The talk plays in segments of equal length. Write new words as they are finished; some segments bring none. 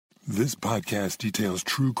This podcast details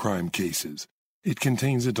true crime cases. It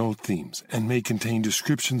contains adult themes and may contain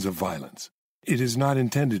descriptions of violence. It is not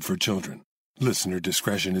intended for children. Listener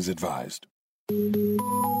discretion is advised.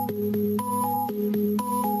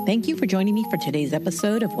 Thank you for joining me for today's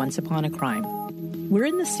episode of Once Upon a Crime. We're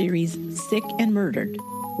in the series Sick and Murdered,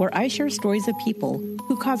 where I share stories of people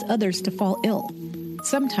who cause others to fall ill,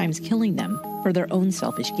 sometimes killing them for their own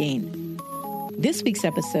selfish gain. This week's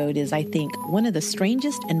episode is, I think, one of the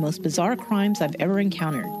strangest and most bizarre crimes I've ever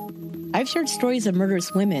encountered. I've shared stories of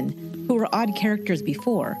murderous women who were odd characters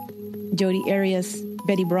before. Jodi Arias,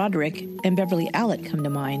 Betty Broderick, and Beverly Allitt come to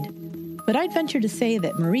mind. But I'd venture to say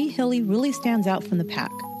that Marie Hilley really stands out from the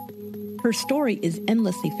pack. Her story is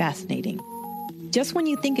endlessly fascinating. Just when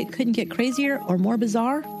you think it couldn't get crazier or more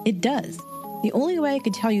bizarre, it does. The only way I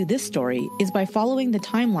could tell you this story is by following the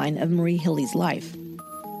timeline of Marie Hilley's life.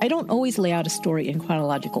 I don't always lay out a story in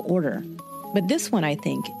chronological order, but this one, I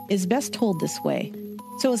think, is best told this way,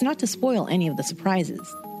 so as not to spoil any of the surprises.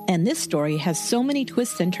 And this story has so many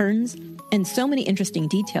twists and turns and so many interesting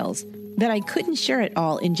details that I couldn't share it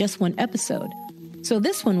all in just one episode. So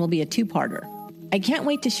this one will be a two-parter. I can't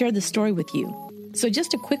wait to share the story with you. So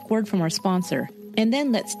just a quick word from our sponsor, and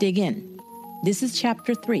then let's dig in. This is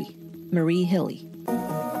Chapter 3, Marie Hilley.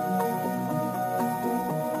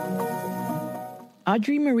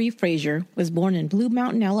 Audrey Marie Frazier was born in Blue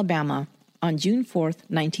Mountain, Alabama on June 4,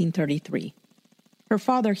 1933. Her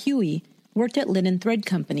father, Huey, worked at Linen Thread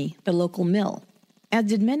Company, the local mill, as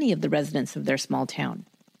did many of the residents of their small town.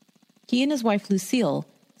 He and his wife, Lucille,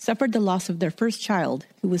 suffered the loss of their first child,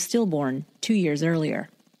 who was stillborn 2 years earlier.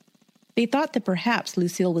 They thought that perhaps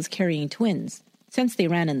Lucille was carrying twins, since they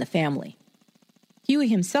ran in the family. Huey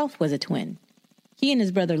himself was a twin. He and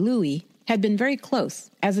his brother Louie had been very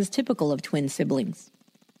close, as is typical of twin siblings.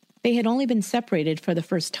 They had only been separated for the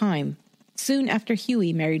first time, soon after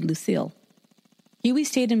Huey married Lucille. Huey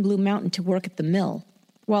stayed in Blue Mountain to work at the mill,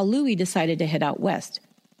 while Louie decided to head out west,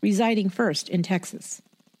 residing first in Texas.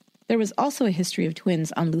 There was also a history of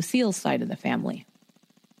twins on Lucille's side of the family.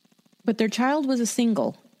 But their child was a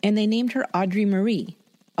single, and they named her Audrey Marie,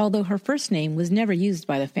 although her first name was never used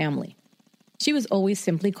by the family. She was always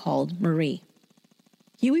simply called Marie.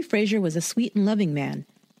 Huey Frazier was a sweet and loving man,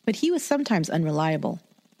 but he was sometimes unreliable.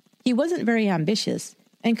 He wasn't very ambitious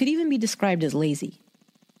and could even be described as lazy.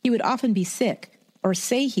 He would often be sick, or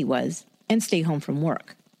say he was, and stay home from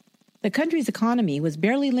work. The country's economy was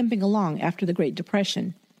barely limping along after the Great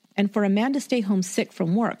Depression, and for a man to stay home sick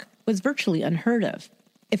from work was virtually unheard of.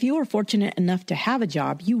 If you were fortunate enough to have a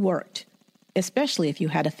job, you worked, especially if you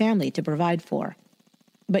had a family to provide for.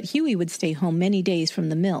 But Huey would stay home many days from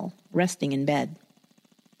the mill, resting in bed.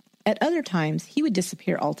 At other times, he would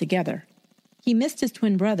disappear altogether. He missed his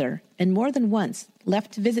twin brother and more than once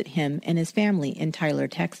left to visit him and his family in Tyler,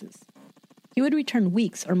 Texas. He would return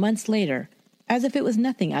weeks or months later, as if it was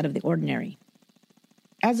nothing out of the ordinary.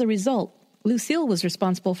 As a result, Lucille was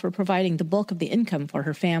responsible for providing the bulk of the income for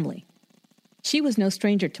her family. She was no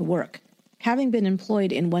stranger to work, having been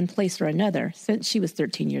employed in one place or another since she was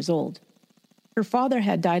 13 years old. Her father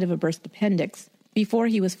had died of a burst appendix before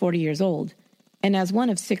he was 40 years old, and as one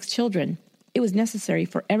of 6 children, it was necessary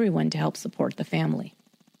for everyone to help support the family.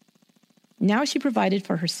 Now she provided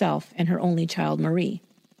for herself and her only child, Marie,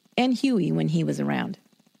 and Huey when he was around.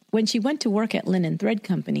 When she went to work at Linen Thread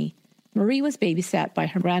Company, Marie was babysat by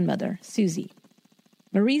her grandmother, Susie.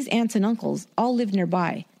 Marie's aunts and uncles all lived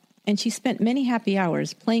nearby, and she spent many happy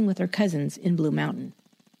hours playing with her cousins in Blue Mountain.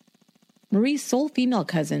 Marie's sole female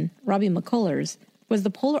cousin, Robbie McCullers, was the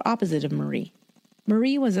polar opposite of Marie.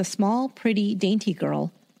 Marie was a small, pretty, dainty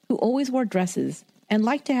girl who always wore dresses and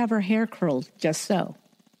liked to have her hair curled just so.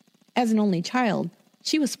 As an only child,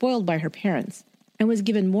 she was spoiled by her parents and was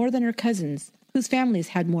given more than her cousins, whose families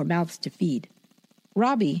had more mouths to feed.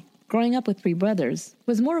 Robbie, growing up with 3 brothers,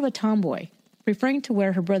 was more of a tomboy, preferring to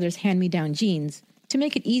wear her brother's hand-me-down jeans to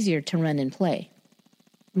make it easier to run and play.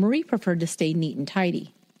 Marie preferred to stay neat and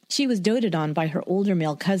tidy. She was doted on by her older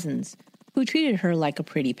male cousins, who treated her like a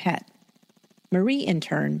pretty pet. Marie, in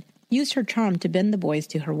turn, used her charm to bend the boys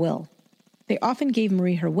to her will. They often gave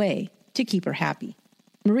Marie her way to keep her happy.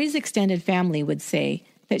 Marie's extended family would say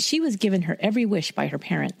that she was given her every wish by her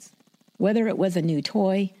parents, whether it was a new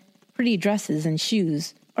toy, pretty dresses and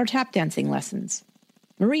shoes, or tap dancing lessons.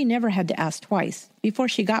 Marie never had to ask twice before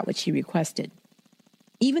she got what she requested.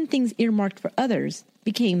 Even things earmarked for others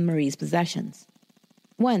became Marie's possessions.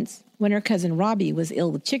 Once, when her cousin Robbie was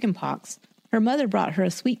ill with chickenpox, her mother brought her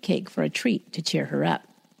a sweet cake for a treat to cheer her up.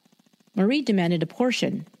 Marie demanded a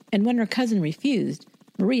portion, and when her cousin refused,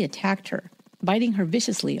 Marie attacked her, biting her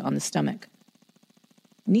viciously on the stomach.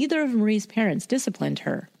 Neither of Marie's parents disciplined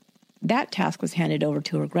her, That task was handed over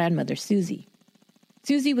to her grandmother, Susie.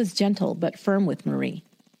 Susie was gentle but firm with Marie.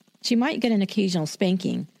 She might get an occasional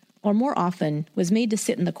spanking, or more often was made to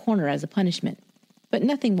sit in the corner as a punishment, but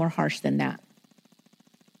nothing more harsh than that.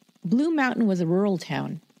 Blue Mountain was a rural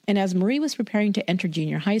town, and as Marie was preparing to enter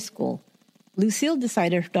junior high school, Lucille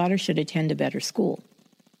decided her daughter should attend a better school.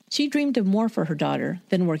 She dreamed of more for her daughter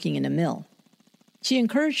than working in a mill. She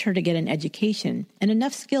encouraged her to get an education and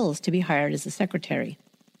enough skills to be hired as a secretary.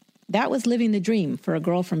 That was living the dream for a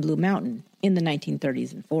girl from Blue Mountain in the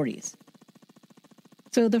 1930s and 40s.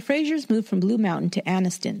 So the Frasers moved from Blue Mountain to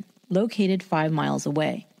Anniston, located 5 miles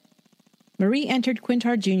away. Marie entered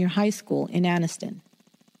Quintard Junior High School in Anniston.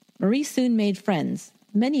 Marie soon made friends,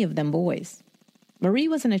 many of them boys. Marie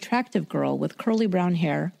was an attractive girl with curly brown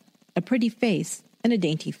hair, a pretty face, and a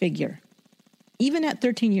dainty figure. Even at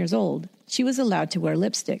 13 years old, she was allowed to wear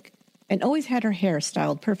lipstick and always had her hair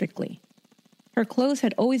styled perfectly. Her clothes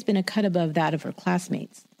had always been a cut above that of her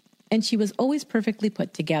classmates, and she was always perfectly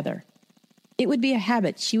put together. It would be a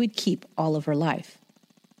habit she would keep all of her life.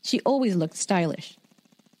 She always looked stylish,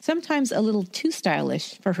 sometimes a little too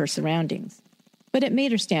stylish for her surroundings, but it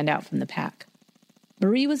made her stand out from the pack.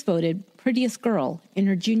 Marie was voted prettiest girl in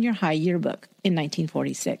her junior high yearbook in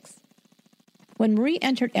 1946. When Marie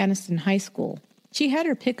entered Anniston High School, she had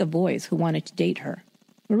her pick of boys who wanted to date her.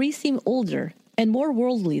 Marie seemed older and more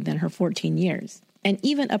worldly than her 14 years, and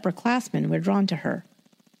even upperclassmen were drawn to her.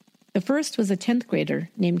 The first was a 10th grader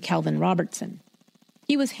named Calvin Robertson.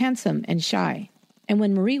 He was handsome and shy, and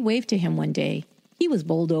when Marie waved to him one day, he was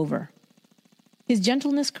bowled over. His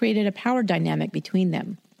gentleness created a power dynamic between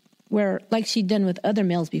them, where, like she'd done with other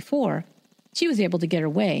males before, she was able to get her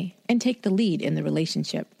way and take the lead in the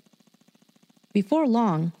relationship. Before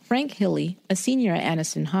long, Frank Hilley, a senior at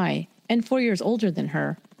Anniston High and 4 years older than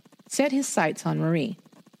her, set his sights on Marie.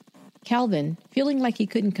 Calvin, feeling like he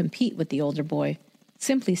couldn't compete with the older boy,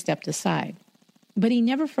 simply stepped aside. But he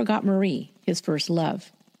never forgot Marie, his first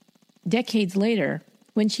love. Decades later,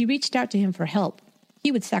 when she reached out to him for help,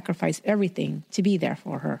 he would sacrifice everything to be there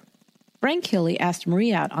for her. Frank Hilley asked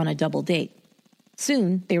Marie out on a double date.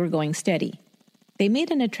 Soon, they were going steady. They made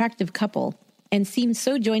an attractive couple and seemed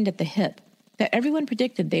so joined at the hip that everyone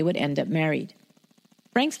predicted they would end up married.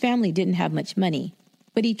 Frank's family didn't have much money,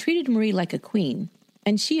 but he treated Marie like a queen,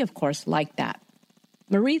 and she, of course, liked that.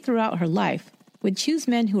 Marie, throughout her life, would choose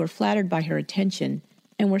men who were flattered by her attention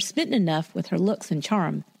and were smitten enough with her looks and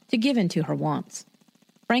charm to give in to her wants.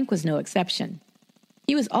 Frank was no exception.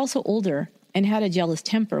 He was also older and had a jealous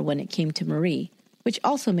temper when it came to Marie, which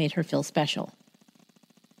also made her feel special.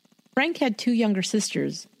 Frank had 2 younger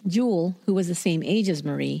sisters, Jewel, who was the same age as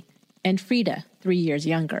Marie, and Frida, 3 years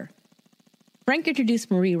younger. Frank introduced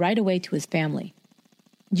Marie right away to his family.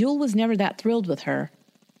 Jewel was never that thrilled with her,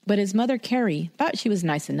 but his mother, Carrie, thought she was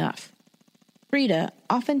nice enough. Frida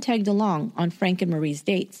often tagged along on Frank and Marie's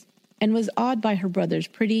dates and was awed by her brother's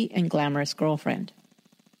pretty and glamorous girlfriend.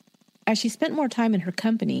 As she spent more time in her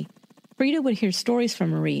company, Frida would hear stories from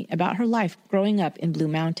Marie about her life growing up in Blue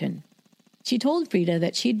Mountain. She told Frida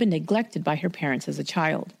that she'd been neglected by her parents as a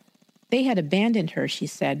child. They had abandoned her, she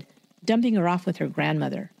said, dumping her off with her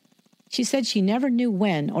grandmother. She said she never knew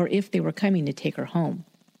when or if they were coming to take her home.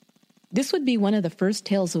 This would be one of the first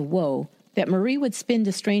tales of woe that Marie would spin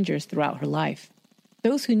to strangers throughout her life.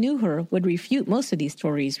 Those who knew her would refute most of these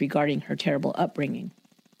stories regarding her terrible upbringing.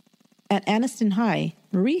 At Anniston High,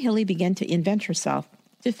 Marie Hilley began to invent herself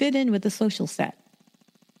to fit in with the social set.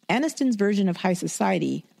 Anniston's version of high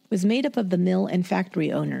society was made up of the mill and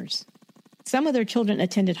factory owners. Some of their children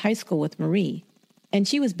attended high school with Marie, and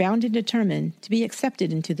she was bound and determined to be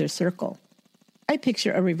accepted into their circle. I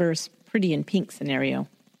picture a reverse Pretty in Pink scenario.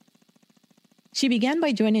 She began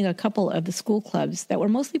by joining a couple of the school clubs that were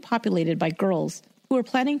mostly populated by girls who were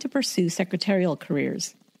planning to pursue secretarial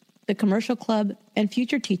careers, the Commercial Club and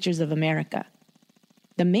Future Teachers of America.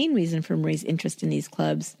 The main reason for Marie's interest in these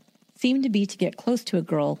clubs seemed to be to get close to a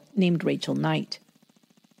girl named Rachel Knight.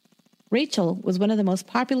 Rachel was one of the most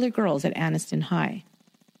popular girls at Anniston High.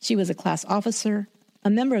 She was a class officer, a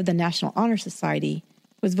member of the National Honor Society,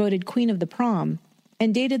 was voted Queen of the Prom,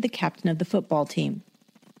 and dated the captain of the football team.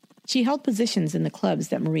 She held positions in the clubs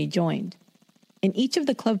that Marie joined. In each of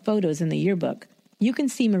the club photos in the yearbook, you can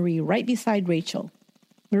see Marie right beside Rachel.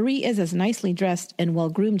 Marie is as nicely dressed and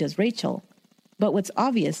well-groomed as Rachel, but what's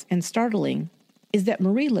obvious and startling is that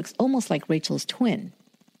Marie looks almost like Rachel's twin.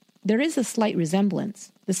 There is a slight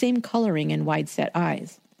resemblance, the same coloring and wide-set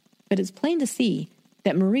eyes, but it's plain to see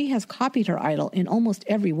that Marie has copied her idol in almost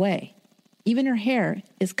every way. Even her hair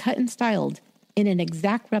is cut and styled in an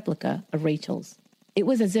exact replica of Rachel's. It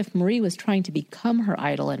was as if Marie was trying to become her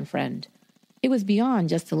idol and friend. It was beyond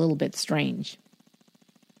just a little bit strange.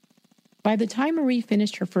 By the time Marie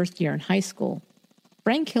finished her first year in high school,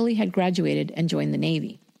 Frank Hilley had graduated and joined the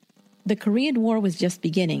Navy. The Korean War was just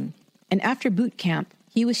beginning, and after boot camp,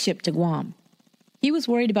 he was shipped to Guam. He was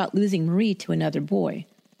worried about losing Marie to another boy,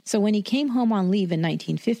 so when he came home on leave in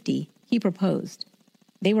 1950, he proposed.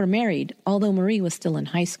 They were married, although Marie was still in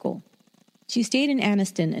high school. She stayed in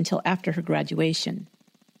Anniston until after her graduation.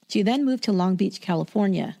 She then moved to Long Beach,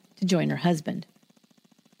 California, to join her husband.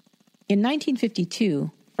 In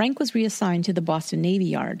 1952, Frank was reassigned to the Boston Navy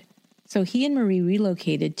Yard, so he and Marie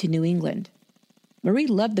relocated to New England. Marie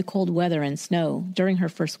loved the cold weather and snow during her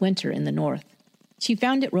first winter in the North. She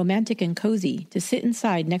found it romantic and cozy to sit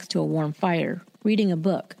inside next to a warm fire, reading a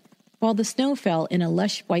book, while the snow fell in a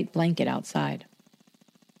lush white blanket outside.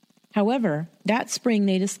 However, that spring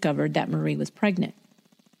they discovered that Marie was pregnant.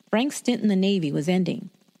 Frank's stint in the Navy was ending,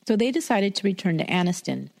 so they decided to return to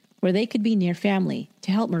Anniston, where they could be near family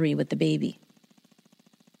to help Marie with the baby.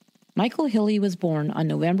 Michael Hilley was born on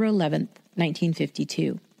November 11,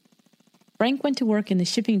 1952. Frank went to work in the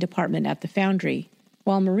shipping department at the foundry,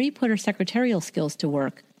 while Marie put her secretarial skills to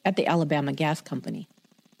work at the Alabama Gas Company.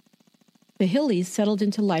 The Hilleys settled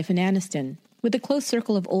into life in Anniston with a close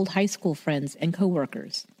circle of old high school friends and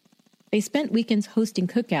co-workers. They spent weekends hosting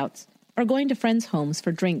cookouts or going to friends' homes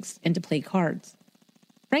for drinks and to play cards.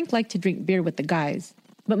 Frank liked to drink beer with the guys,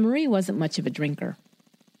 but Marie wasn't much of a drinker.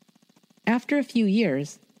 After a few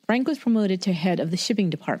years, Frank was promoted to head of the shipping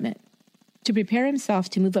department. To prepare himself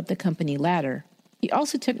to move up the company ladder, he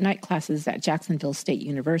also took night classes at Jacksonville State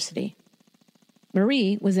University.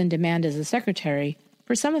 Marie was in demand as a secretary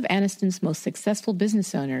for some of Anniston's most successful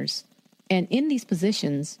business owners, and in these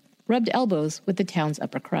positions, rubbed elbows with the town's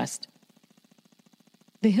upper crust.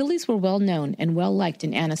 The Hilleys were well known and well liked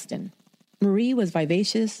in Anniston. Marie was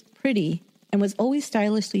vivacious, pretty, and was always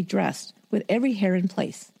stylishly dressed with every hair in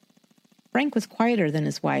place. Frank was quieter than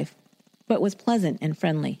his wife, but was pleasant and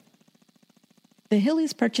friendly. The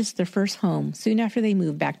Hilleys purchased their first home soon after they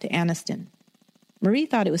moved back to Anniston. Marie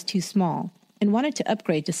thought it was too small and wanted to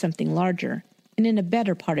upgrade to something larger and in a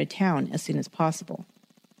better part of town as soon as possible.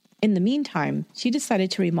 In the meantime, she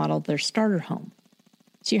decided to remodel their starter home.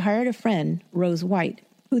 She hired a friend, Rose White,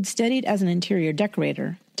 who'd studied as an interior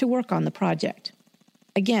decorator, to work on the project.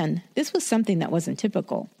 Again, this was something that wasn't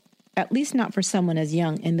typical, at least not for someone as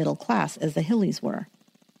young and middle class as the Hilleys were.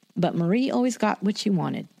 But Marie always got what she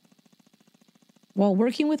wanted. While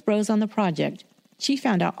working with Rose on the project, she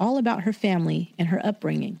found out all about her family and her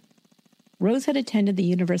upbringing. Rose had attended the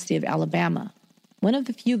University of Alabama, one of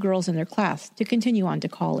the few girls in their class to continue on to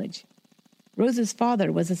college. Rose's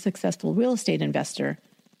father was a successful real estate investor,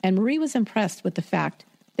 and Marie was impressed with the fact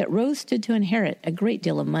that Rose stood to inherit a great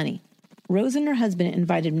deal of money. Rose and her husband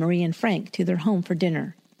invited Marie and Frank to their home for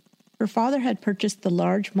dinner. Her father had purchased the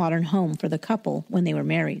large modern home for the couple when they were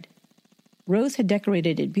married. Rose had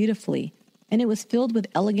decorated it beautifully, and it was filled with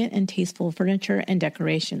elegant and tasteful furniture and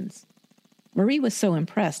decorations. Marie was so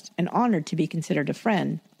impressed and honored to be considered a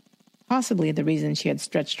friend, possibly the reason she had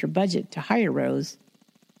stretched her budget to hire Rose,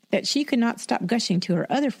 that she could not stop gushing to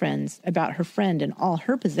her other friends about her friend and all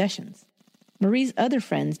her possessions. Marie's other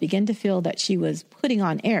friends began to feel that she was putting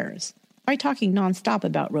on airs by talking nonstop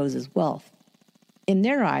about Rose's wealth. In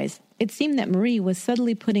their eyes, it seemed that Marie was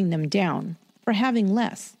subtly putting them down for having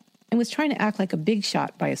less and was trying to act like a big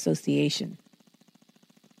shot by association.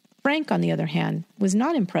 Frank, on the other hand, was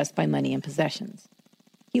not impressed by money and possessions.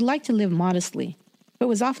 He liked to live modestly, but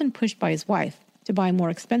was often pushed by his wife to buy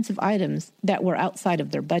more expensive items that were outside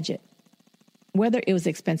of their budget. Whether it was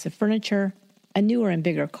expensive furniture, a newer and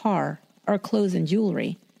bigger car, or clothes and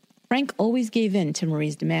jewelry, Frank always gave in to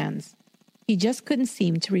Marie's demands. He just couldn't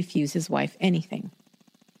seem to refuse his wife anything.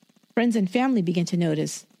 Friends and family began to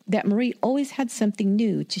notice that Marie always had something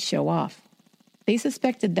new to show off. They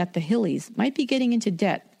suspected that the Hilleys might be getting into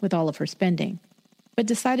debt with all of her spending, but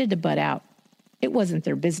decided to butt out. It wasn't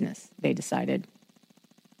their business, they decided.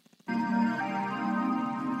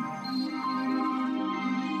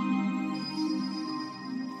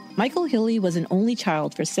 Michael Hilley was an only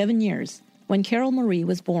child for 7 years when Carol Marie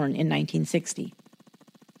was born in 1960.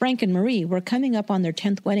 Frank and Marie were coming up on their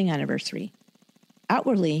 10th wedding anniversary.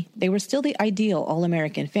 Outwardly, they were still the ideal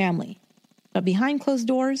all-American family, but behind closed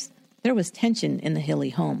doors, there was tension in the Hilley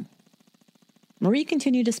home. Marie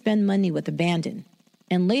continued to spend money with abandon,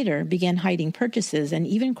 and later began hiding purchases and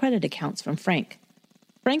even credit accounts from Frank.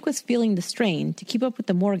 Frank was feeling the strain to keep up with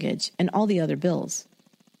the mortgage and all the other bills.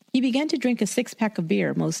 He began to drink a 6-pack of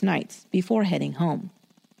beer most nights before heading home.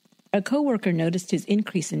 A coworker noticed his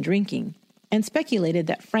increase in drinking and speculated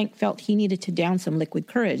that Frank felt he needed to down some liquid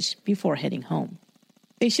courage before heading home.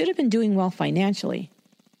 They should have been doing well financially.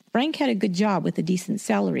 Frank had a good job with a decent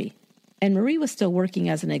salary, and Marie was still working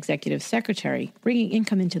as an executive secretary, bringing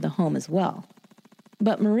income into the home as well.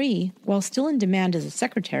 But Marie, while still in demand as a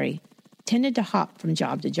secretary, tended to hop from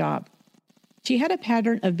job to job. She had a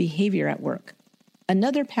pattern of behavior at work,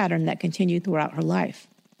 another pattern that continued throughout her life.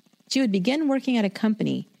 She would begin working at a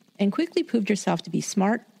company and quickly proved herself to be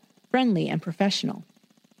smart, friendly, and professional.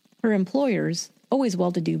 Her employers, always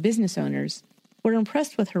well-to-do business owners, were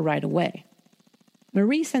impressed with her right away.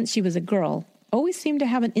 Marie, since she was a girl, always seemed to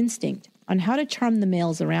have an instinct on how to charm the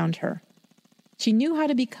males around her. She knew how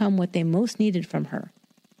to become what they most needed from her.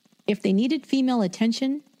 If they needed female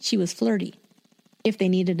attention, she was flirty. If they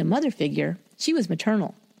needed a mother figure, she was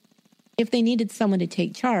maternal. If they needed someone to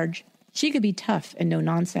take charge, she could be tough and no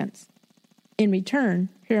nonsense. In return,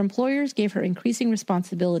 her employers gave her increasing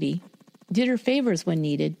responsibility, did her favors when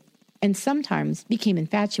needed, and sometimes became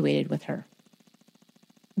infatuated with her.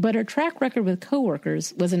 But her track record with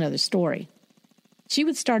coworkers was another story. She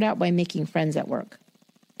would start out by making friends at work.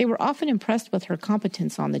 They were often impressed with her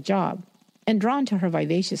competence on the job and drawn to her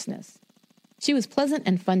vivaciousness. She was pleasant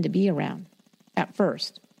and fun to be around, at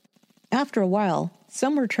first. After a while,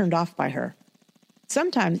 some were turned off by her.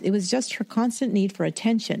 Sometimes it was just her constant need for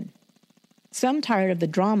attention. Some tired of the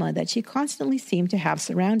drama that she constantly seemed to have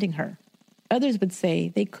surrounding her. Others would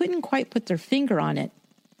say they couldn't quite put their finger on it,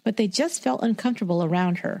 but they just felt uncomfortable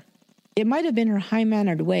around her. It might have been her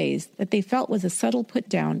high-mannered ways that they felt was a subtle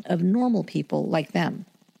put-down of normal people like them.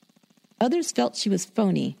 Others felt she was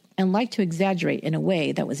phony and liked to exaggerate in a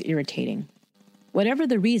way that was irritating. Whatever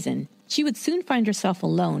the reason, she would soon find herself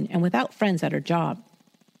alone and without friends at her job.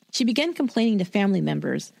 She began complaining to family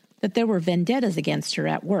members that there were vendettas against her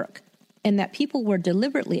at work and that people were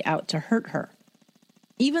deliberately out to hurt her.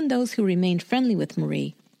 Even those who remained friendly with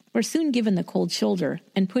Marie were soon given the cold shoulder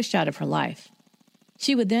and pushed out of her life.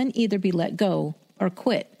 She would then either be let go or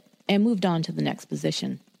quit and moved on to the next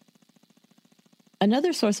position.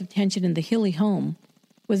 Another source of tension in the Hilley home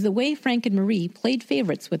was the way Frank and Marie played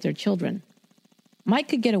favorites with their children. Mike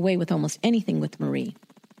could get away with almost anything with Marie.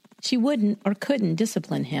 She wouldn't or couldn't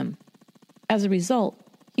discipline him. As a result,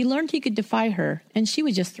 he learned he could defy her and she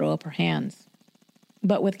would just throw up her hands.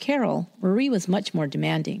 But with Carol, Marie was much more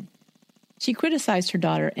demanding. She criticized her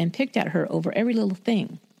daughter and picked at her over every little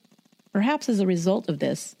thing. Perhaps as a result of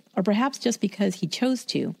this, or perhaps just because he chose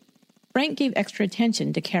to, Frank gave extra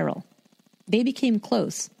attention to Carol. They became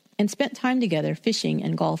close and spent time together fishing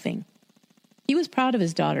and golfing. He was proud of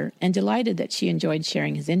his daughter and delighted that she enjoyed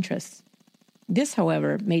sharing his interests. This,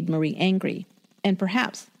 however, made Marie angry and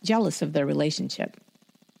perhaps jealous of their relationship.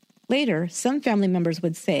 Later, some family members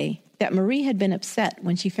would say that Marie had been upset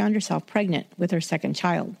when she found herself pregnant with her second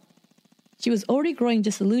child. She was already growing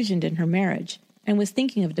disillusioned in her marriage and was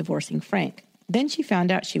thinking of divorcing Frank. Then she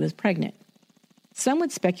found out she was pregnant. Some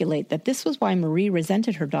would speculate that this was why Marie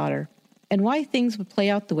resented her daughter and why things would play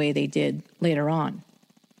out the way they did later on.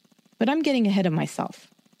 But I'm getting ahead of myself.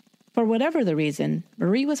 For whatever the reason,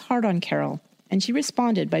 Marie was hard on Carol, and she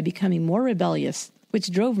responded by becoming more rebellious, which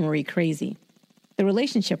drove Marie crazy. The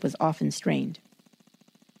relationship was often strained.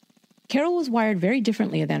 Carol was wired very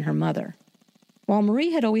differently than her mother. While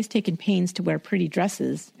Marie had always taken pains to wear pretty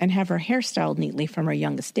dresses and have her hair styled neatly from her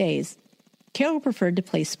youngest days, Carol preferred to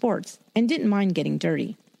play sports and didn't mind getting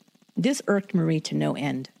dirty. This irked Marie to no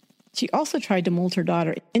end. She also tried to mold her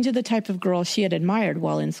daughter into the type of girl she had admired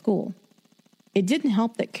while in school. It didn't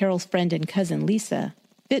help that Carol's friend and cousin Lisa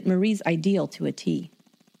fit Marie's ideal to a T.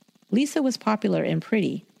 Lisa was popular and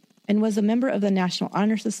pretty, and was a member of the National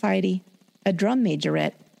Honor Society, a drum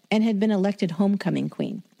majorette, and had been elected homecoming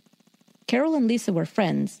queen. Carol and Lisa were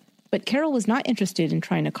friends, but Carol was not interested in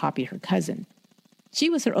trying to copy her cousin. She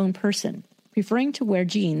was her own person, preferring to wear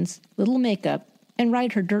jeans, little makeup, and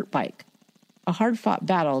ride her dirt bike, a hard-fought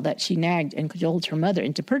battle that she nagged and cajoled her mother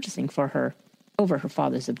into purchasing for her over her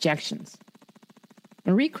father's objections.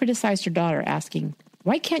 Marie criticized her daughter, asking,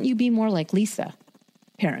 "Why can't you be more like Lisa?"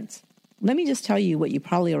 Parents, let me just tell you what you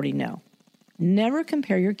probably already know. Never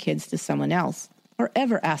compare your kids to someone else, or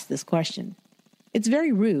ever ask this question. It's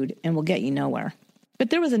very rude and will get you nowhere. But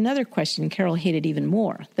there was another question Carol hated even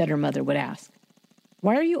more that her mother would ask.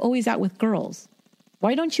 Why are you always out with girls?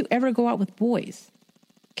 Why don't you ever go out with boys?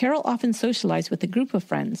 Carol often socialized with a group of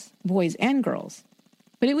friends, boys and girls.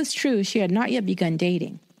 But it was true she had not yet begun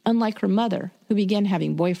dating, unlike her mother, who began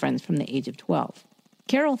having boyfriends from the age of 12.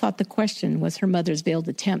 Carol thought the question was her mother's veiled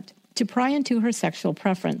attempt to pry into her sexual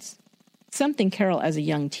preference, something Carol, as a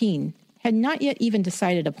young teen, had not yet even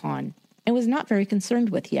decided upon and was not very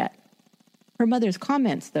concerned with yet. Her mother's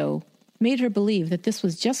comments, though, made her believe that this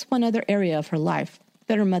was just one other area of her life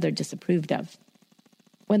that her mother disapproved of.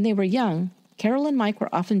 When they were young, Carol and Mike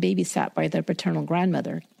were often babysat by their paternal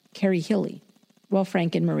grandmother, Carrie Hilley, while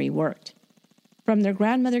Frank and Marie worked. From their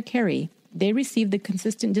grandmother, Carrie, they received the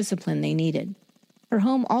consistent discipline they needed. Her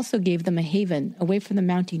home also gave them a haven away from the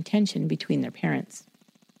mounting tension between their parents.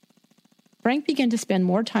 Frank began to spend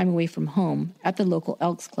more time away from home at the local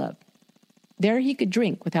Elks Club. There he could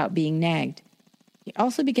drink without being nagged. He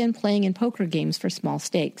also began playing in poker games for small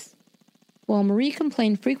stakes. While Marie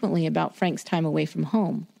complained frequently about Frank's time away from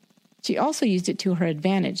home, she also used it to her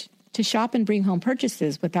advantage to shop and bring home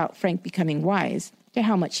purchases without Frank becoming wise to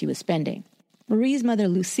how much she was spending. Marie's mother,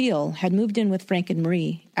 Lucille, had moved in with Frank and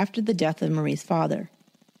Marie after the death of Marie's father.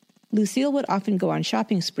 Lucille would often go on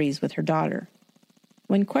shopping sprees with her daughter.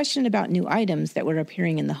 When questioned about new items that were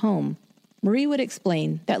appearing in the home, Marie would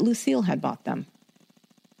explain that Lucille had bought them.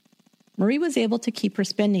 Marie was able to keep her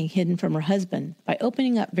spending hidden from her husband by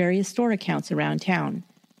opening up various store accounts around town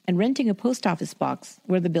and renting a post office box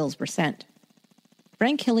where the bills were sent.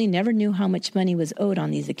 Frank Hilley never knew how much money was owed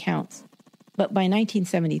on these accounts, but by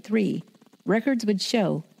 1973, records would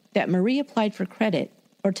show that Marie applied for credit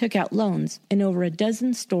or took out loans in over a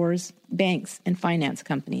dozen stores, banks, and finance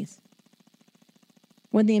companies.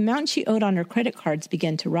 When the amount she owed on her credit cards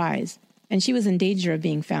began to rise, and she was in danger of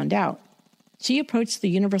being found out, she approached the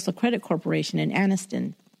Universal Credit Corporation in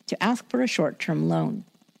Anniston to ask for a short-term loan.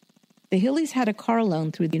 The Hilleys had a car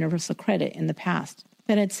loan through Universal Credit in the past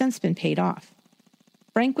that had since been paid off.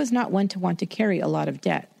 Frank was not one to want to carry a lot of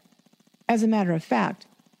debt. As a matter of fact,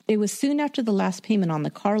 it was soon after the last payment on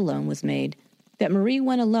the car loan was made that Marie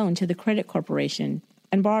went alone to the credit corporation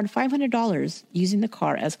and borrowed $500 using the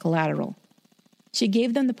car as collateral. She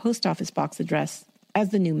gave them the post office box address as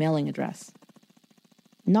the new mailing address.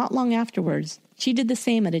 Not long afterwards, she did the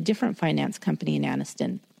same at a different finance company in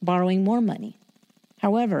Anniston, borrowing more money.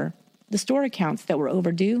 However, the store accounts that were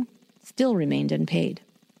overdue still remained unpaid.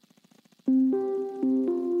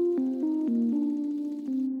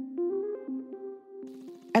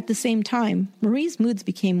 At the same time, Marie's moods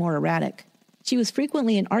became more erratic. She was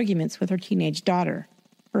frequently in arguments with her teenage daughter.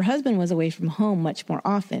 Her husband was away from home much more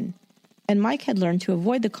often, and Mike had learned to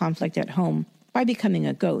avoid the conflict at home by becoming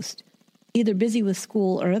a ghost, either busy with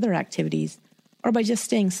school or other activities, or by just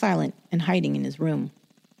staying silent and hiding in his room.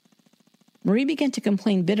 Marie began to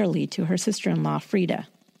complain bitterly to her sister-in-law, Frida.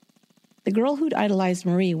 The girl who'd idolized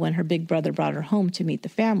Marie when her big brother brought her home to meet the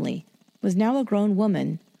family was now a grown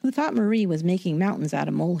woman who thought Marie was making mountains out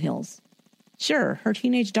of molehills. Sure, her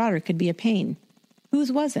teenage daughter could be a pain. Whose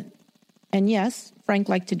wasn't? And yes, Frank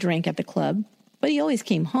liked to drink at the club, but he always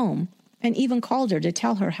came home and even called her to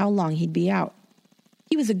tell her how long he'd be out.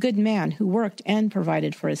 He was a good man who worked and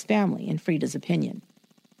provided for his family, in Frida's opinion.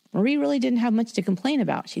 Marie really didn't have much to complain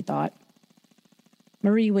about, she thought.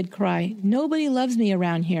 Marie would cry, "Nobody loves me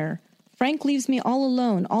around here. Frank leaves me all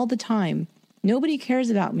alone all the time. Nobody cares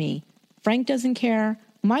about me. Frank doesn't care,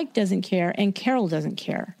 Mike doesn't care, and Carol doesn't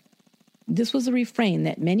care." This was a refrain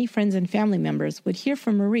that many friends and family members would hear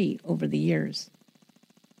from Marie over the years.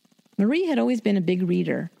 Marie had always been a big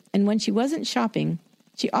reader, and when she wasn't shopping,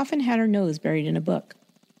 she often had her nose buried in a book.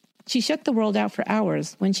 She shut the world out for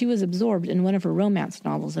hours when she was absorbed in one of her romance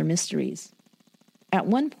novels or mysteries. At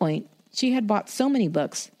one point, she had bought so many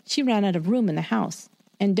books, she ran out of room in the house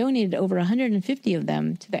and donated over 150 of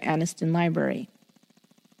them to the Anniston Library.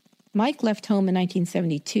 Mike left home in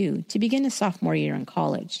 1972 to begin his sophomore year in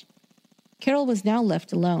college. Carol was now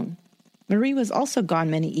left alone. Marie was also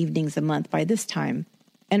gone many evenings a month by this time,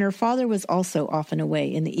 and her father was also often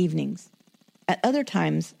away in the evenings. At other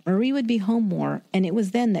times, Marie would be home more, and it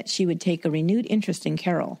was then that she would take a renewed interest in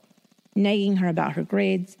Carol, nagging her about her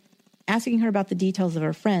grades, asking her about the details of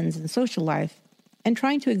her friends and social life, and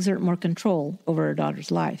trying to exert more control over her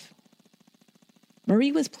daughter's life.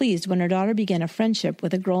 Marie was pleased when her daughter began a friendship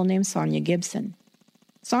with a girl named Sonia Gibson.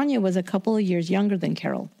 Sonia was a couple of years younger than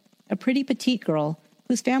Carol, a pretty petite girl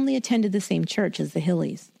whose family attended the same church as the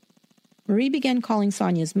Hilleys. Marie began calling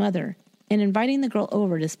Sonia's mother and inviting the girl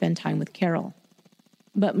over to spend time with Carol.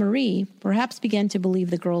 But Marie perhaps began to believe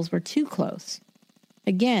the girls were too close.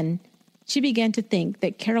 Again, she began to think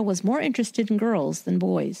that Carol was more interested in girls than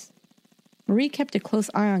boys. Marie kept a close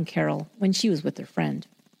eye on Carol when she was with her friend.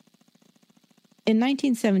 In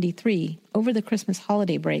 1973, over the Christmas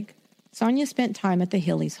holiday break, Sonia spent time at the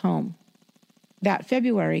Hilleys' home. That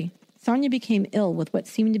February, Sonia became ill with what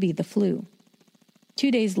seemed to be the flu.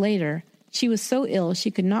 2 days later, she was so ill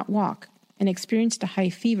she could not walk and experienced a high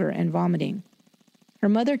fever and vomiting. Her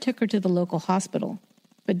mother took her to the local hospital,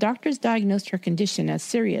 but doctors diagnosed her condition as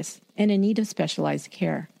serious and in need of specialized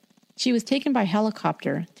care. She was taken by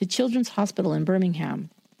helicopter to Children's Hospital in Birmingham,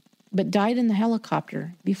 but died in the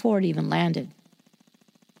helicopter before it even landed.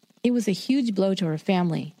 It was a huge blow to her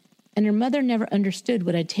family, and her mother never understood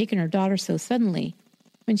what had taken her daughter so suddenly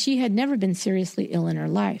when she had never been seriously ill in her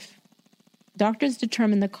life. Doctors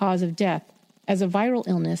determined the cause of death as a viral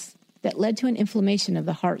illness that led to an inflammation of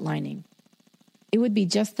the heart lining. It would be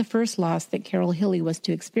just the first loss that Carol Hilley was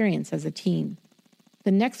to experience as a teen.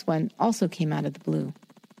 The next one also came out of the blue.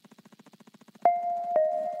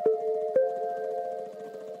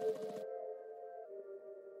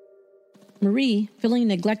 Marie, feeling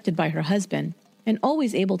neglected by her husband and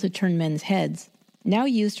always able to turn men's heads, now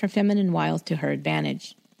used her feminine wiles to her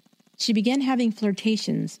advantage. She began having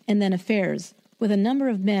flirtations and then affairs with a number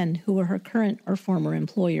of men who were her current or former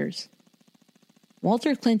employers.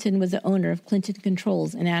 Walter Clinton was the owner of Clinton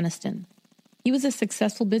Controls in Anniston. He was a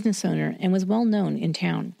successful business owner and was well known in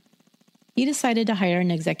town. He decided to hire an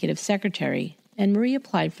executive secretary, and Marie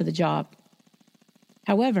applied for the job.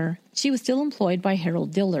 However, she was still employed by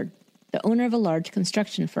Harold Dillard, the owner of a large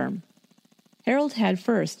construction firm. Harold had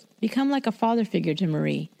first become like a father figure to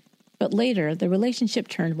Marie, but later the relationship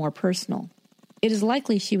turned more personal. It is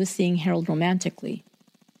likely she was seeing Harold romantically.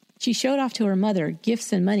 She showed off to her mother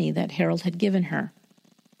gifts and money that Harold had given her.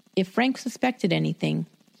 If Frank suspected anything,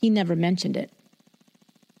 he never mentioned it.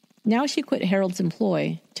 Now she quit Harold's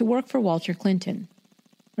employ to work for Walter Clinton.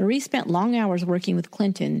 Marie spent long hours working with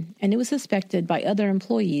Clinton, and it was suspected by other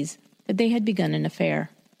employees that they had begun an affair.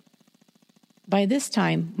 By this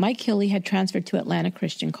time, Mike Hilley had transferred to Atlanta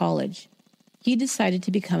Christian College. He decided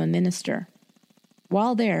to become a minister.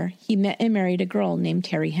 While there, he met and married a girl named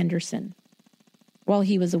Terry Henderson. While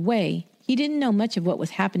he was away, he didn't know much of what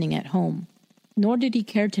was happening at home, nor did he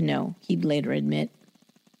care to know, he'd later admit.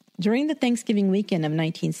 During the Thanksgiving weekend of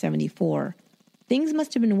 1974, things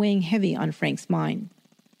must have been weighing heavy on Frank's mind.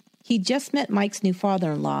 He'd just met Mike's new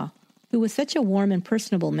father-in-law, who was such a warm and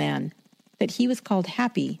personable man that he was called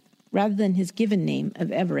Happy rather than his given name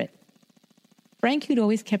of Everett. Frank, who'd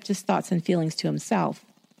always kept his thoughts and feelings to himself,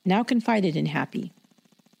 now confided in Happy.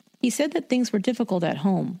 He said that things were difficult at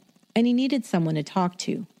home, and he needed someone to talk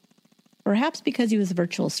to. Perhaps because he was a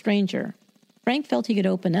virtual stranger, Frank felt he could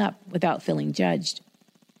open up without feeling judged.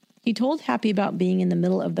 He told Happy about being in the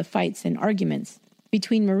middle of the fights and arguments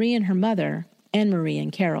between Marie and her mother and Marie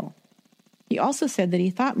and Carol. He also said that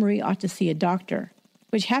he thought Marie ought to see a doctor,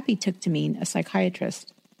 which Happy took to mean a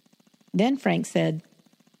psychiatrist. Then Frank said,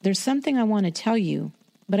 "There's something I want to tell you,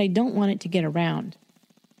 but I don't want it to get around."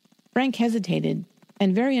 Frank hesitated,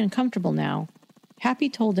 and very uncomfortable now, Happy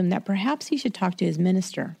told him that perhaps he should talk to his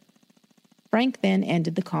minister. Frank then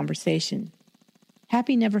ended the conversation.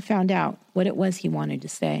 Happy never found out what it was he wanted to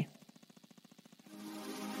say.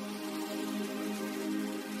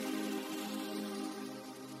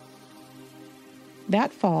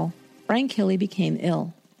 That fall, Frank Hilley became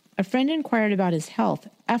ill. A friend inquired about his health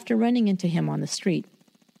after running into him on the street.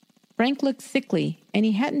 Frank looked sickly, and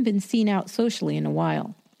he hadn't been seen out socially in a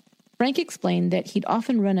while. Frank explained that he'd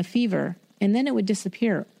often run a fever, and then it would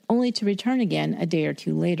disappear, only to return again a day or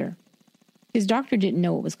two later. His doctor didn't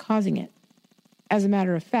know what was causing it. As a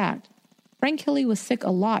matter of fact, Frank Hilley was sick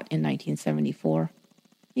a lot in 1974.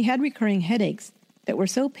 He had recurring headaches that were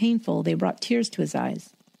so painful they brought tears to his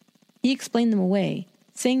eyes. He explained them away,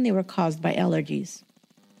 saying they were caused by allergies.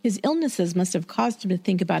 His illnesses must have caused him to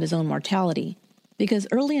think about his own mortality, because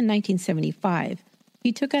early in 1975,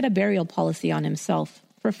 he took out a burial policy on himself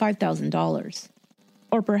for $5,000.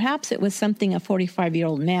 Or perhaps it was something a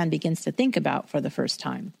 45-year-old man begins to think about for the first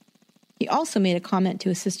time. He also made a comment to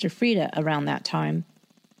his sister Frida around that time.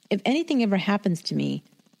 "If anything ever happens to me,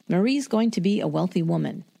 Marie's going to be a wealthy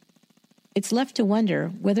woman." It's left to wonder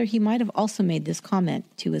whether he might have also made this comment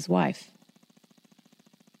to his wife.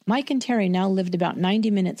 Mike and Terry now lived about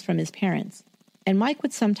 90 minutes from his parents, and Mike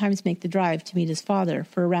would sometimes make the drive to meet his father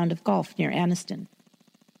for a round of golf near Anniston.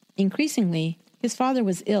 Increasingly, his father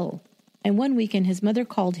was ill, and one weekend his mother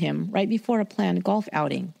called him right before a planned golf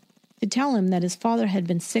outing to tell him that his father had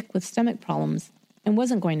been sick with stomach problems and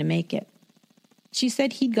wasn't going to make it. She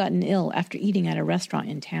said he'd gotten ill after eating at a restaurant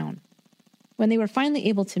in town. When they were finally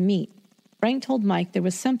able to meet, Frank told Mike there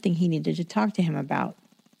was something he needed to talk to him about.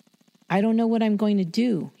 "I don't know what I'm going to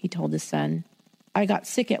do," he told his son. "I got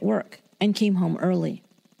sick at work and came home early."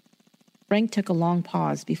 Frank took a long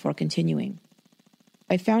pause before continuing.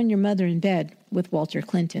 "I found your mother in bed with Walter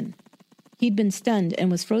Clinton." He'd been stunned and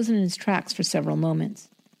was frozen in his tracks for several moments.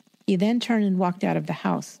 He then turned and walked out of the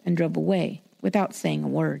house and drove away without saying a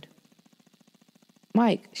word.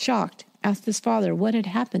 Mike, shocked, asked his father what had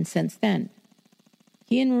happened since then.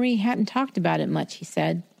 He and Marie hadn't talked about it much, he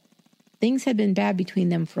said. Things had been bad between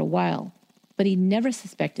them for a while, but he never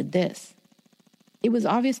suspected this. It was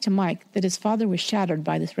obvious to Mike that his father was shattered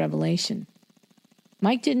by this revelation.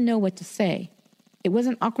 Mike didn't know what to say. It was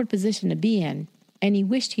an awkward position to be in, and he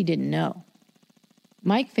wished he didn't know.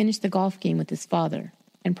 Mike finished the golf game with his father,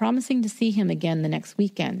 and promising to see him again the next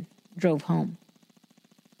weekend, drove home.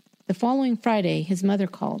 The following Friday, his mother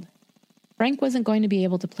called. Frank wasn't going to be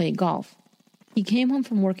able to play golf. He came home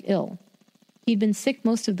from work ill. He'd been sick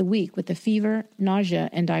most of the week with a fever, nausea,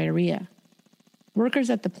 and diarrhea. Workers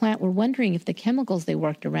at the plant were wondering if the chemicals they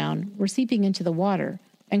worked around were seeping into the water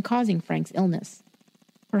and causing Frank's illness.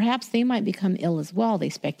 Perhaps they might become ill as well, they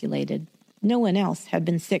speculated. No one else had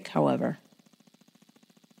been sick, however.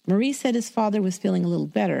 Marie said his father was feeling a little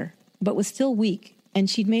better, but was still weak, and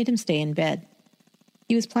she'd made him stay in bed.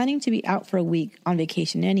 He was planning to be out for a week on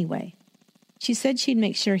vacation anyway. She said she'd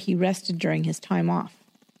make sure he rested during his time off.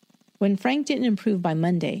 When Frank didn't improve by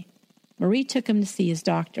Monday, Marie took him to see his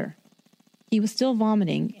doctor. He was still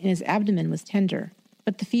vomiting and his abdomen was tender,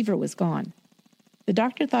 but the fever was gone. The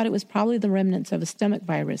doctor thought it was probably the remnants of a stomach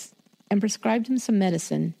virus and prescribed him some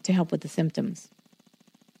medicine to help with the symptoms.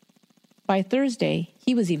 By Thursday,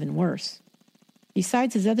 he was even worse.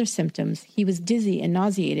 Besides his other symptoms, he was dizzy and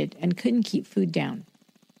nauseated and couldn't keep food down.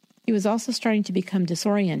 He was also starting to become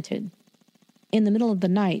disoriented. In the middle of the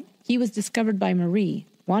night, he was discovered by Marie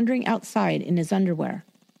wandering outside in his underwear.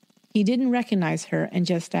 He didn't recognize her and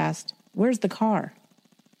just asked, "Where's the car?"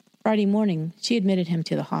 Friday morning, she admitted him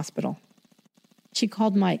to the hospital. She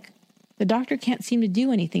called Mike. "The doctor can't seem to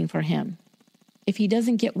do anything for him. If he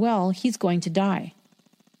doesn't get well, he's going to die."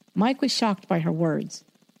 Mike was shocked by her words.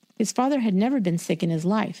 His father had never been sick in his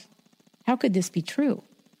life. How could this be true?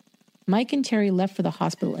 Mike and Terry left for the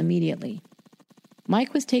hospital immediately.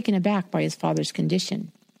 Mike was taken aback by his father's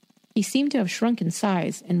condition. He seemed to have shrunk in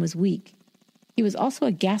size and was weak. He was also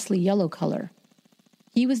a ghastly yellow color.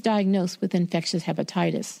 He was diagnosed with infectious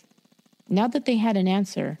hepatitis. Now that they had an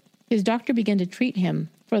answer, his doctor began to treat him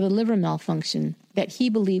for the liver malfunction that he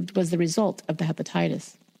believed was the result of the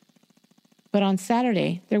hepatitis. But on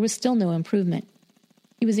Saturday, there was still no improvement.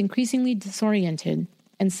 He was increasingly disoriented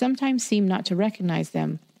and sometimes seemed not to recognize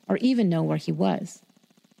them or even know where he was.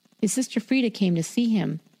 His sister Frida came to see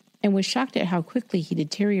him and was shocked at how quickly he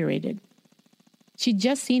deteriorated. She'd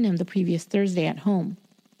just seen him the previous Thursday at home.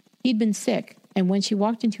 He'd been sick, and when she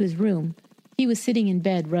walked into his room, he was sitting in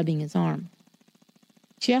bed rubbing his arm.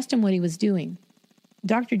 She asked him what he was doing.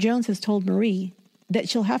 "Dr. Jones has told Marie that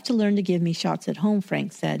she'll have to learn to give me shots at home,"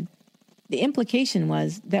 Frank said. The implication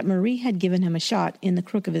was that Marie had given him a shot in the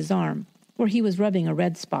crook of his arm, where he was rubbing a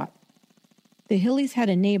red spot. The Hilleys had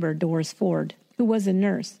a neighbor, Doris Ford, who was a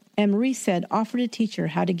nurse, and Marie said offered to teach her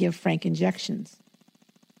how to give Frank injections.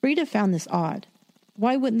 Frida found this odd.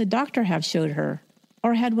 Why wouldn't the doctor have showed her,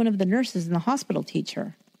 or had one of the nurses in the hospital teach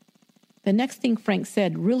her? The next thing Frank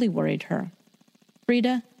said really worried her.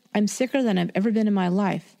 "Frida, I'm sicker than I've ever been in my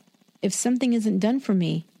life. If something isn't done for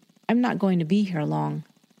me, I'm not going to be here long."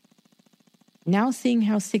 Now seeing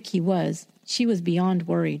how sick he was, she was beyond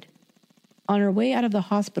worried. On her way out of the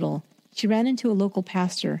hospital, she ran into a local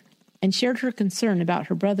pastor and shared her concern about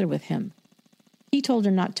her brother with him. He told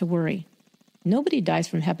her not to worry. "Nobody dies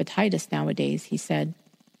from hepatitis nowadays," he said.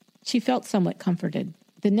 She felt somewhat comforted.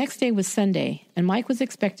 The next day was Sunday, and Mike was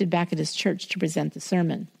expected back at his church to present the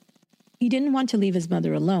sermon. He didn't want to leave his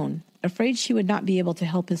mother alone, afraid she would not be able to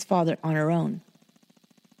help his father on her own.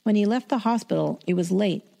 When he left the hospital, it was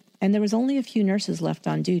late, and there was only a few nurses left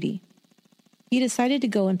on duty. He decided to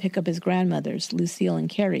go and pick up his grandmothers, Lucille and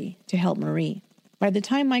Carrie, to help Marie. By the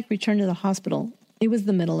time Mike returned to the hospital, it was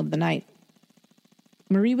the middle of the night.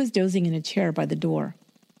 Marie was dozing in a chair by the door.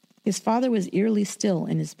 His father was eerily still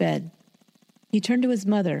in his bed. He turned to his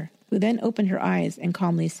mother, who then opened her eyes and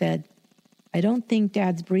calmly said, "I don't think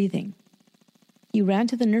Dad's breathing." He ran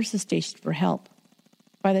to the nurse's station for help.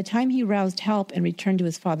 By the time he roused help and returned to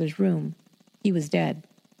his father's room, he was dead.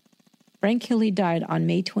 Frank Hilley died on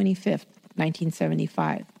May 25,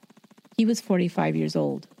 1975. He was 45 years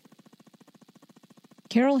old.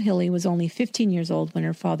 Carol Hilley was only 15 years old when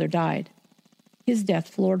her father died. His death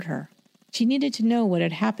floored her. She needed to know what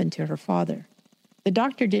had happened to her father. The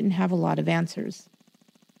doctor didn't have a lot of answers.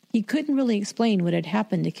 He couldn't really explain what had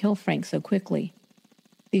happened to kill Frank so quickly.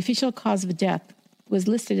 The official cause of death was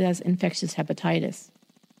listed as infectious hepatitis.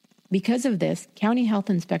 Because of this, county health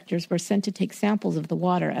inspectors were sent to take samples of the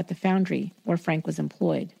water at the foundry where Frank was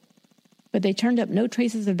employed. But they turned up no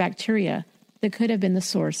traces of bacteria that could have been the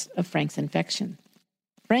source of Frank's infection.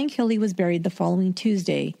 Frank Hilley was buried the following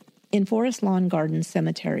Tuesday in Forest Lawn Gardens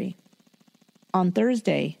Cemetery. On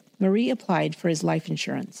Thursday, Marie applied for his life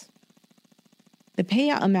insurance. The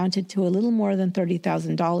payout amounted to a little more than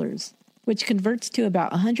 $30,000, which converts to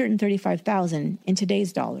about $135,000 in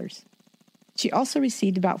today's dollars. She also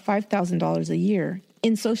received about $5,000 a year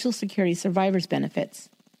in Social Security survivor's benefits.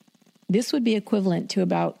 This would be equivalent to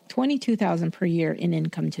about $22,000 per year in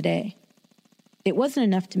income today. It wasn't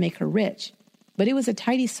enough to make her rich, but it was a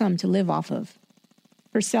tidy sum to live off of.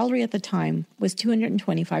 Her salary at the time was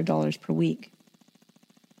 $225 per week.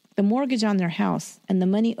 The mortgage on their house and the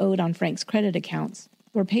money owed on Frank's credit accounts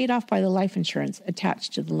were paid off by the life insurance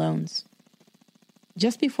attached to the loans.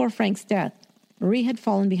 Just before Frank's death, Marie had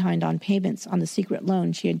fallen behind on payments on the secret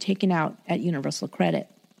loan she had taken out at Universal Credit.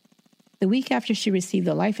 The week after she received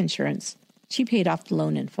the life insurance, she paid off the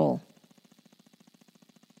loan in full.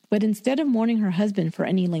 But instead of mourning her husband for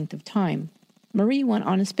any length of time, Marie went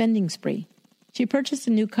on a spending spree. She purchased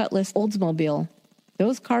a new Cutlass Oldsmobile.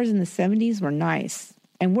 Those cars in the 70s were nice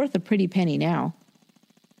and worth a pretty penny now.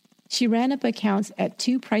 She ran up accounts at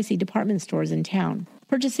 2 pricey department stores in town,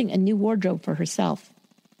 purchasing a new wardrobe for herself.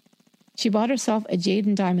 She bought herself a jade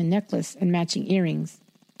and diamond necklace and matching earrings,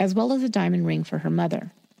 as well as a diamond ring for her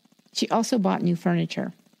mother. She also bought new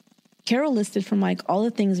furniture. Carol listed for Mike all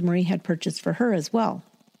the things Marie had purchased for her as well: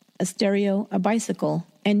 a stereo, a bicycle,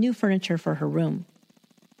 and new furniture for her room.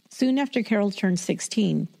 Soon after Carol turned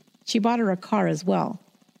 16, she bought her a car as well,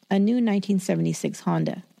 a new 1976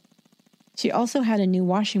 Honda. She also had a new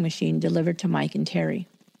washing machine delivered to Mike and Terry.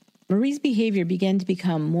 Marie's behavior began to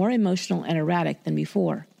become more emotional and erratic than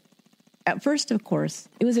before. At first, of course,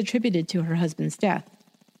 it was attributed to her husband's death.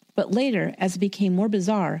 But later, as it became more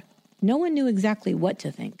bizarre, no one knew exactly what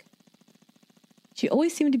to think. She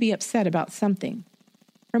always seemed to be upset about something.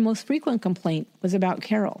 Her most frequent complaint was about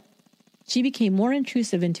Carol. She became more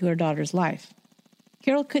intrusive into her daughter's life.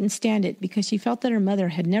 Carol couldn't stand it because she felt that her mother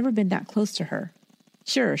had never been that close to her.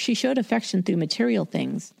 Sure, she showed affection through material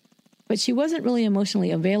things, but she wasn't really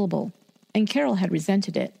emotionally available, and Carol had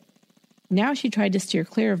resented it. Now she tried to steer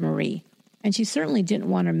clear of Marie, and she certainly didn't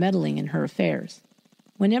want her meddling in her affairs.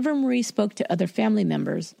 Whenever Marie spoke to other family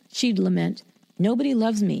members, she'd lament, "Nobody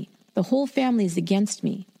loves me. The whole family is against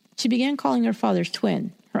me." She began calling her father's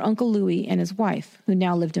twin, her Uncle Louis, and his wife, who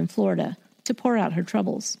now lived in Florida, to pour out her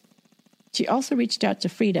troubles. She also reached out to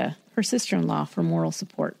Frida, her sister-in-law, for moral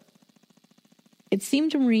support. It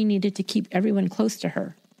seemed Marie needed to keep everyone close to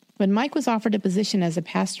her. When Mike was offered a position as a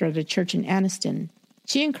pastor at a church in Anniston,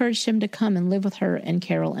 she encouraged him to come and live with her and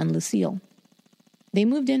Carol and Lucille. They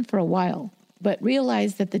moved in for a while, but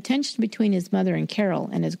realized that the tension between his mother and Carol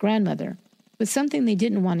and his grandmother was something they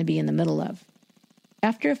didn't want to be in the middle of.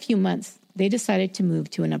 After a few months, they decided to move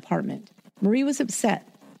to an apartment. Marie was upset,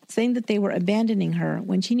 saying that they were abandoning her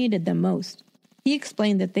when she needed them most. He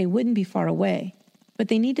explained that they wouldn't be far away, but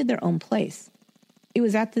they needed their own place. It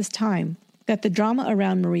was at this time that the drama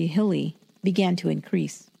around Marie Hilley began to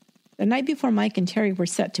increase. The night before Mike and Terry were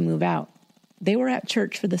set to move out, they were at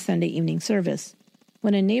church for the Sunday evening service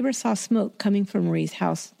when a neighbor saw smoke coming from Marie's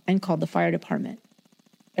house and called the fire department.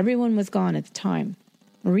 Everyone was gone at the time.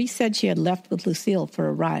 Marie said she had left with Lucille for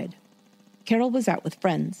a ride. Carol was out with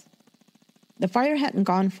friends. The fire hadn't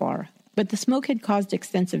gone far, but the smoke had caused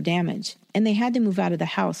extensive damage, and they had to move out of the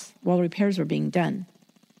house while repairs were being done.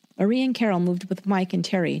 Marie and Carol moved with Mike and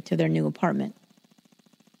Terry to their new apartment.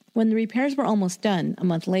 When the repairs were almost done, a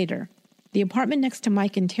month later, the apartment next to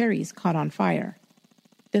Mike and Terry's caught on fire.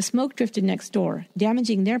 The smoke drifted next door,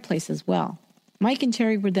 damaging their place as well. Mike and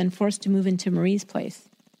Terry were then forced to move into Marie's place.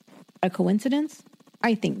 A coincidence?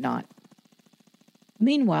 I think not.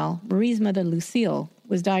 Meanwhile, Marie's mother, Lucille,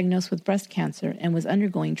 was diagnosed with breast cancer and was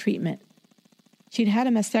undergoing treatment. She'd had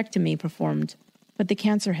a mastectomy performed, but the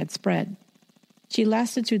cancer had spread. She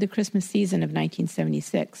lasted through the Christmas season of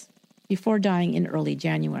 1976, before dying in early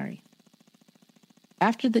January.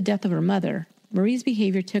 After the death of her mother, Marie's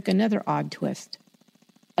behavior took another odd twist.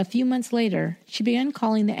 A few months later, she began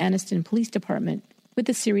calling the Anniston Police Department with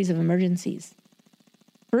a series of emergencies.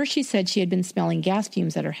 First, she said she had been smelling gas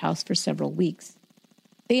fumes at her house for several weeks.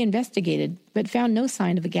 They investigated, but found no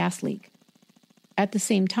sign of a gas leak. At the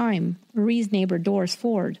same time, Marie's neighbor Doris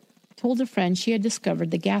Ford told a friend she had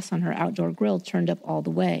discovered the gas on her outdoor grill turned up all the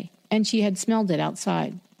way, and she had smelled it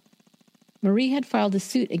outside. Marie had filed a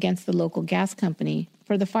suit against the local gas company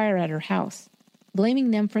for the fire at her house,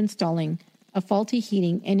 blaming them for installing a faulty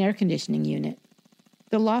heating and air conditioning unit.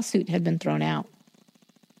 The lawsuit had been thrown out.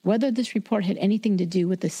 Whether this report had anything to do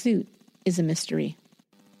with the suit is a mystery.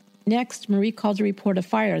 Next, Marie called to report a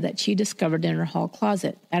fire that she discovered in her hall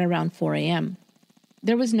closet at around 4 a.m.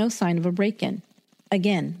 There was no sign of a break-in.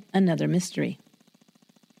 Again, another mystery.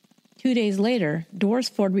 2 days later, Doris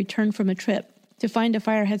Ford returned from a trip to find a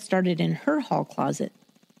fire had started in her hall closet.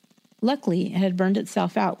 Luckily, it had burned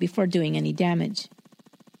itself out before doing any damage.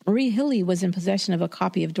 Marie Hilley was in possession of a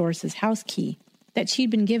copy of Doris's house key that she'd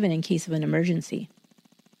been given in case of an emergency.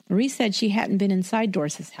 Marie said she hadn't been inside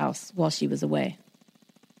Doris's house while she was away.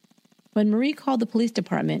 When Marie called the police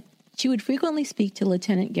department, she would frequently speak to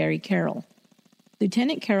Lieutenant Gary Carroll.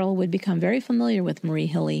 Lieutenant Carroll would become very familiar with Marie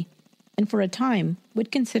Hilley, and for a time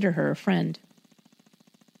would consider her a friend.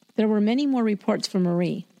 There were many more reports from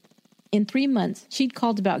Marie. In 3 months, she'd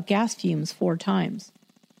called about gas fumes 4 times.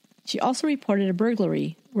 She also reported a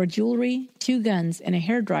burglary where jewelry, 2 guns, and a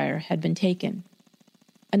hairdryer had been taken.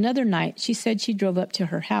 Another night, she said she drove up to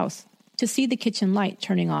her house to see the kitchen light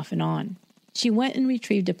turning off and on. She went and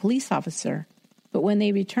retrieved a police officer, but when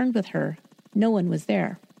they returned with her, no one was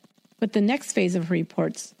there. But the next phase of her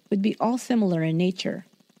reports would be all similar in nature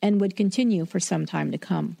and would continue for some time to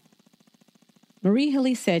come. Marie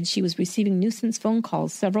Hilley said she was receiving nuisance phone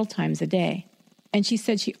calls several times a day, and she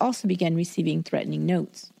said she also began receiving threatening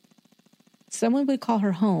notes. Someone would call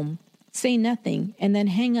her home, say nothing, and then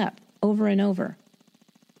hang up over and over.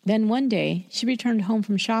 Then one day, she returned home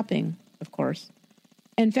from shopping, of course,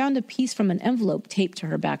 and found a piece from an envelope taped to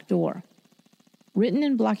her back door. Written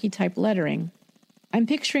in blocky type lettering, I'm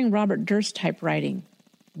picturing Robert Durst typewriting,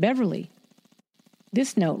 Beverly.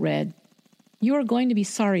 This note read, "You are going to be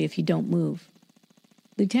sorry if you don't move."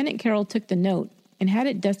 Lieutenant Carroll took the note and had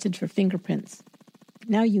it dusted for fingerprints.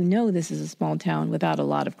 Now you know this is a small town without a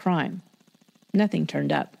lot of crime. Nothing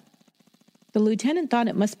turned up. The lieutenant thought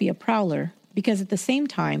it must be a prowler because at the same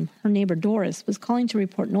time, her neighbor Doris was calling to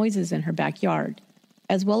report noises in her backyard,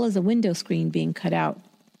 as well as a window screen being cut out.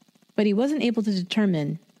 But he wasn't able to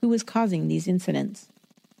determine who was causing these incidents.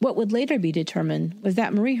 What would later be determined was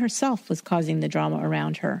that Marie herself was causing the drama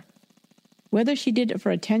around her. Whether she did it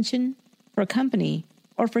for attention, for company,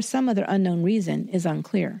 or for some other unknown reason is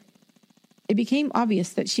unclear. It became obvious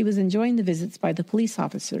that she was enjoying the visits by the police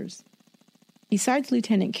officers. Besides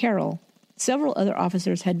Lieutenant Carroll, several other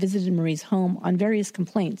officers had visited Marie's home on various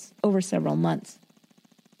complaints over several months.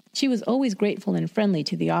 She was always grateful and friendly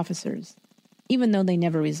to the officers, even though they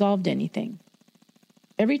never resolved anything.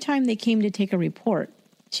 Every time they came to take a report,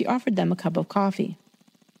 she offered them a cup of coffee.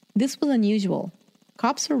 This was unusual.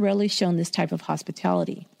 Cops were rarely shown this type of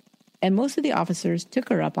hospitality, and most of the officers took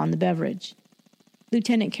her up on the beverage.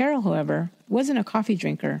 Lieutenant Carroll, however, wasn't a coffee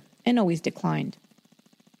drinker and always declined.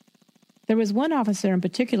 There was one officer in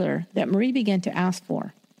particular that Marie began to ask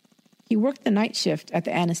for. He worked the night shift at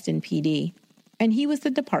the Anniston PD, and he was the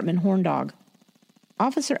department horn dog.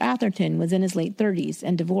 Officer Atherton was in his late 30s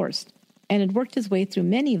and divorced, and had worked his way through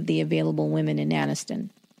many of the available women in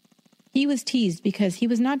Anniston. He was teased because he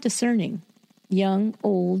was not discerning. Young,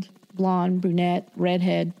 old, blonde, brunette,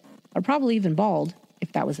 redhead, or probably even bald,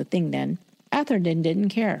 if that was a thing then, Atherton didn't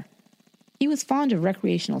care. He was fond of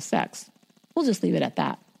recreational sex. We'll just leave it at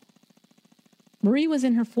that. Marie was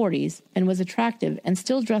in her 40s and was attractive and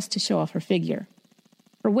still dressed to show off her figure.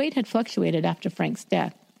 Her weight had fluctuated after Frank's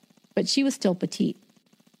death, but she was still petite.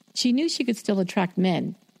 She knew she could still attract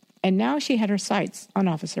men, and now she had her sights on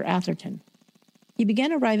Officer Atherton. He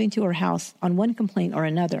began arriving to her house on one complaint or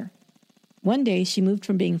another. One day she moved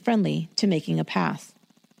from being friendly to making a pass.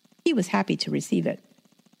 He was happy to receive it.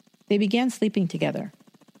 They began sleeping together.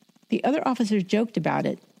 The other officers joked about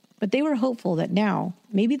it, but they were hopeful that now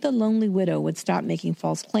maybe the lonely widow would stop making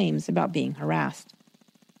false claims about being harassed.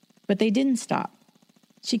 But they didn't stop.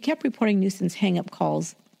 She kept reporting nuisance hang-up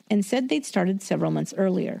calls and said they'd started several months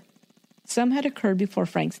earlier. Some had occurred before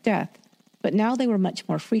Frank's death, but now they were much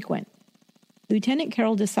more frequent. Lieutenant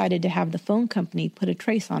Carroll decided to have the phone company put a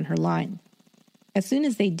trace on her line. As soon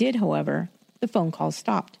as they did, however, the phone calls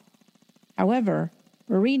stopped. However,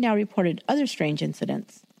 Marie now reported other strange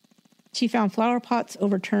incidents. She found flower pots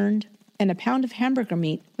overturned, and a pound of hamburger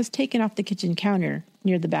meat was taken off the kitchen counter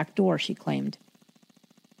near the back door, she claimed.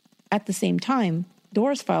 At the same time,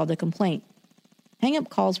 Doris filed a complaint. Hang-up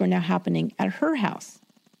calls were now happening at her house.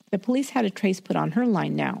 The police had a trace put on her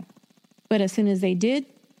line now. But as soon as they did,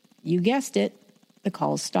 you guessed it, the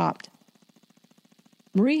calls stopped.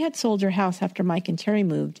 Marie had sold her house after Mike and Terry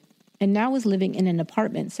moved, and now was living in an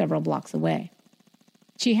apartment several blocks away.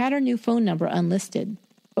 She had her new phone number unlisted,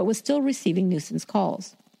 but was still receiving nuisance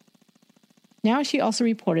calls. Now she also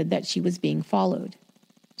reported that she was being followed.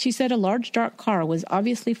 She said a large dark car was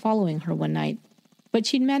obviously following her one night, but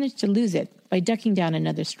she'd managed to lose it by ducking down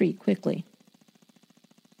another street quickly.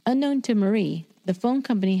 Unknown to Marie, the phone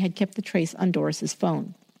company had kept the trace on Doris's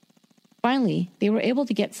phone. Finally, they were able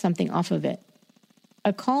to get something off of it.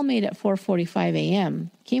 A call made at 4:45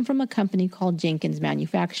 a.m. came from a company called Jenkins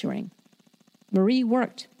Manufacturing. Marie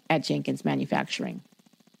worked at Jenkins Manufacturing.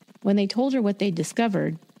 When they told her what they'd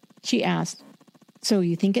discovered, she asked, "So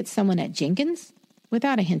you think it's someone at Jenkins?"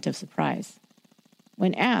 without a hint of surprise.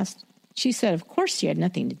 When asked, she said of course she had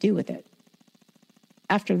nothing to do with it.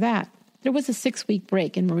 After that, there was a 6-week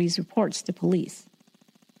break in Marie's reports to police.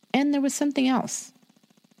 And there was something else.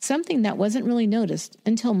 Something that wasn't really noticed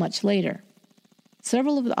until much later.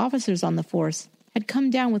 Several of the officers on the force had come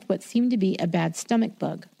down with what seemed to be a bad stomach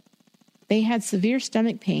bug. They had severe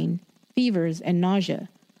stomach pain, fevers, and nausea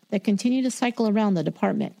that continued to cycle around the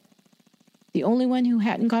department. The only one who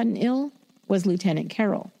hadn't gotten ill was Lieutenant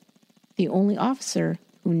Carroll, the only officer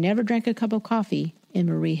who never drank a cup of coffee in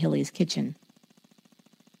Marie Hilley's kitchen.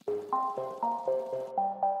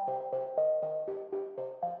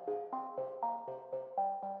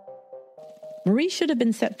 Marie should have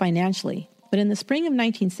been set financially, but in the spring of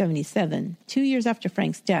 1977, 2 years after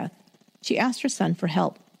Frank's death, she asked her son for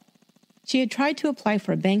help. She had tried to apply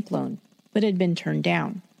for a bank loan, but had been turned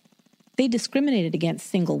down. They discriminated against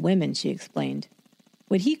single women, she explained.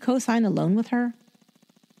 Would he co-sign a loan with her?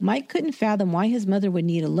 Mike couldn't fathom why his mother would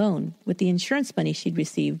need a loan with the insurance money she'd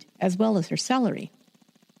received as well as her salary.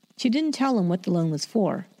 She didn't tell him what the loan was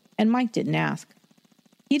for, and Mike didn't ask.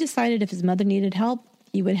 He decided if his mother needed help,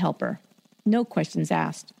 he would help her. No questions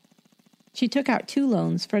asked. She took out 2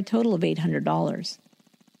 loans for a total of $800,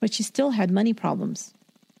 but she still had money problems.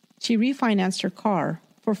 She refinanced her car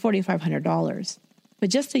for $4,500, but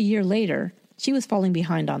just a year later, she was falling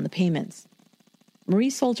behind on the payments. Marie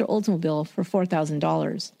sold her Oldsmobile for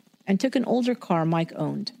 $4,000 and took an older car Mike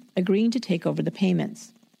owned, agreeing to take over the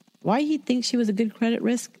payments. Why he'd think she was a good credit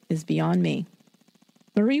risk is beyond me.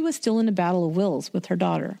 Marie was still in a battle of wills with her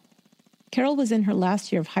daughter. Carol was in her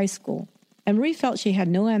last year of high school, and Marie felt she had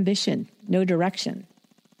no ambition, no direction.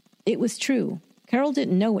 It was true. Carol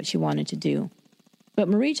didn't know what she wanted to do, but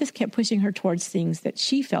Marie just kept pushing her towards things that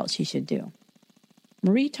she felt she should do.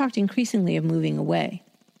 Marie talked increasingly of moving away.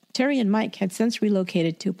 Terry and Mike had since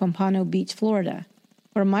relocated to Pompano Beach, Florida,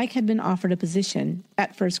 where Mike had been offered a position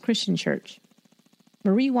at First Christian Church.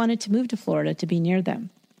 Marie wanted to move to Florida to be near them,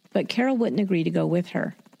 but Carol wouldn't agree to go with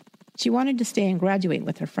her. She wanted to stay and graduate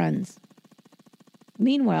with her friends.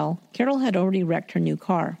 Meanwhile, Carol had already wrecked her new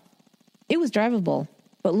car. It was drivable,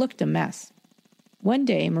 but looked a mess. One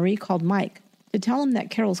day, Marie called Mike to tell him that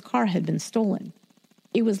Carol's car had been stolen.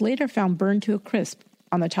 It was later found burned to a crisp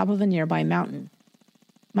on the top of a nearby mountain.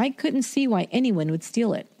 Mike couldn't see why anyone would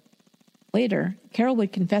steal it. Later, Carol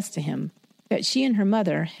would confess to him that she and her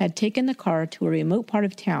mother had taken the car to a remote part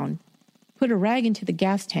of town, put a rag into the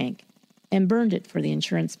gas tank, and burned it for the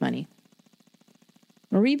insurance money.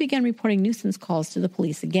 Marie began reporting nuisance calls to the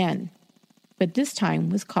police again, but this time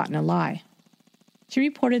was caught in a lie. She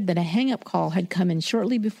reported that a hang-up call had come in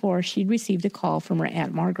shortly before she'd received a call from her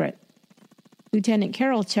Aunt Margaret. Lieutenant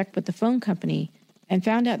Carroll checked with the phone company and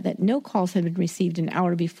found out that no calls had been received an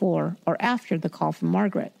hour before or after the call from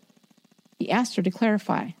Margaret. He asked her to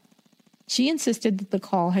clarify. She insisted that the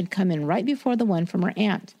call had come in right before the one from her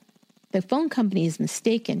aunt. The phone company is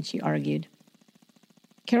mistaken, she argued.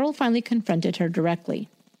 Carol finally confronted her directly.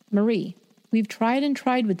 Marie, we've tried and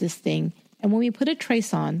tried with this thing, and when we put a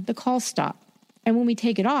trace on, the calls stop. And when we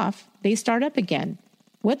take it off, they start up again.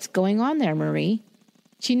 What's going on there, Marie?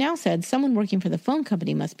 She now said someone working for the phone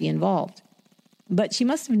company must be involved. But she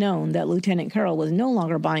must have known that Lieutenant Carroll was no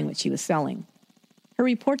longer buying what she was selling. Her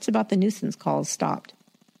reports about the nuisance calls stopped.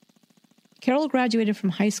 Carol graduated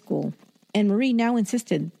from high school, and Marie now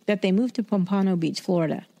insisted that they move to Pompano Beach,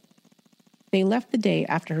 Florida. They left the day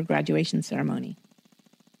after her graduation ceremony.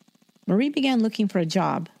 Marie began looking for a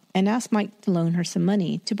job and asked Mike to loan her some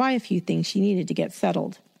money to buy a few things she needed to get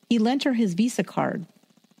settled. He lent her his Visa card.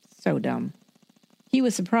 So dumb. He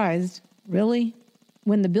was surprised, really,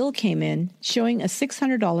 when the bill came in showing a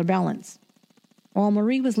 $600 balance. While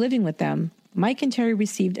Marie was living with them, Mike and Terry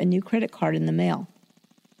received a new credit card in the mail.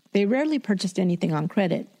 They rarely purchased anything on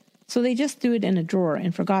credit, so they just threw it in a drawer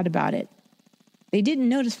and forgot about it. They didn't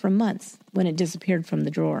notice for months when it disappeared from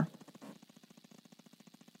the drawer.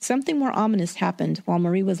 Something more ominous happened while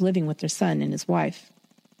Marie was living with their son and his wife.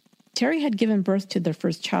 Terry had given birth to their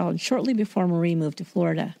first child shortly before Marie moved to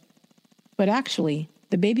Florida. But actually,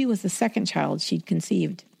 the baby was the second child she'd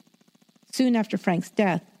conceived. Soon after Frank's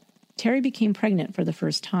death, Terry became pregnant for the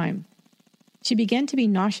first time. She began to be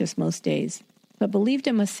nauseous most days, but believed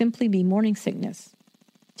it must simply be morning sickness.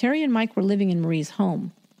 Terry and Mike were living in Marie's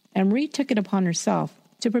home, and Marie took it upon herself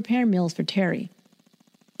to prepare meals for Terry.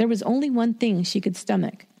 There was only one thing she could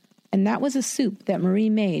stomach, and that was a soup that Marie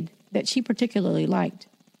made that she particularly liked.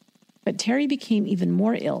 But Terry became even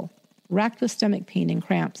more ill, racked with stomach pain and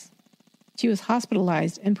cramps. She was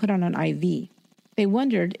hospitalized and put on an IV. They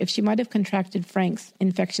wondered if she might have contracted Frank's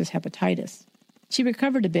infectious hepatitis. She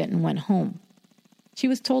recovered a bit and went home. She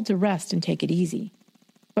was told to rest and take it easy.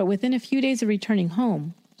 But within a few days of returning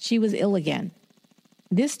home, she was ill again.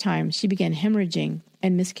 This time, she began hemorrhaging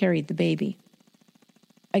and miscarried the baby.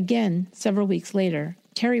 Again, several weeks later,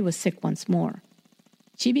 Terry was sick once more.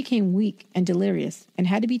 She became weak and delirious and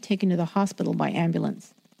had to be taken to the hospital by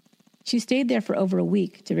ambulance. She stayed there for over a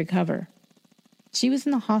week to recover. She was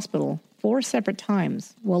in the hospital 4 separate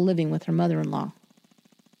times while living with her mother-in-law.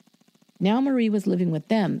 Now Marie was living with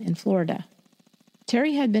them in Florida.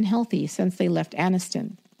 Terry had been healthy since they left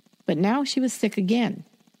Anniston, but now she was sick again.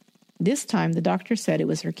 This time the doctor said it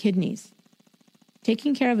was her kidneys.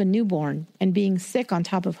 Taking care of a newborn and being sick on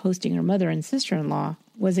top of hosting her mother and sister-in-law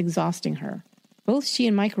was exhausting her. Both she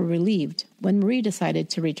and Mike were relieved when Marie decided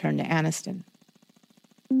to return to Anniston.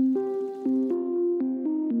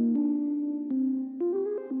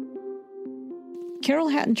 Carol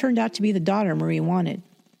hadn't turned out to be the daughter Marie wanted.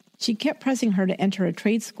 She kept pressing her to enter a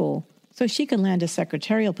trade school so she could land a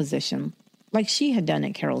secretarial position, like she had done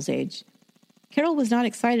at Carol's age. Carol was not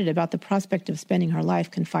excited about the prospect of spending her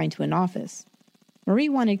life confined to an office. Marie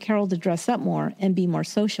wanted Carol to dress up more and be more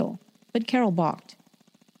social, but Carol balked.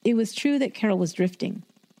 It was true that Carol was drifting.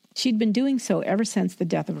 She'd been doing so ever since the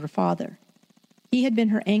death of her father. He had been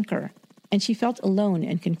her anchor, and she felt alone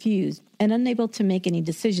and confused and unable to make any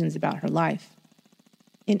decisions about her life.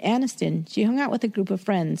 In Anniston, she hung out with a group of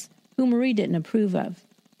friends who Marie didn't approve of.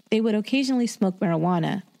 They would occasionally smoke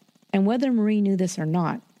marijuana, and whether Marie knew this or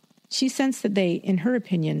not, she sensed that they, in her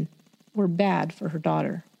opinion, were bad for her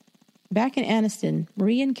daughter. Back in Anniston,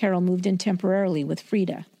 Marie and Carol moved in temporarily with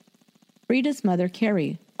Frida. Frida's mother,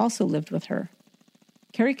 Carrie, also lived with her.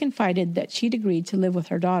 Carrie confided that she'd agreed to live with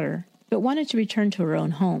her daughter, but wanted to return to her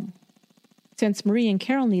own home. Since Marie and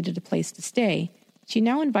Carol needed a place to stay, she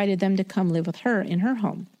now invited them to come live with her in her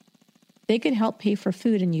home. They could help pay for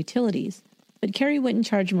food and utilities, but Carrie wouldn't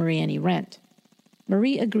charge Marie any rent.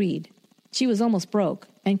 Marie agreed. She was almost broke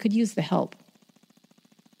and could use the help.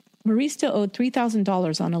 Marie still owed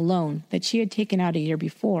 $3,000 on a loan that she had taken out a year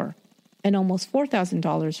before, and almost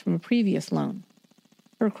 $4,000 from a previous loan.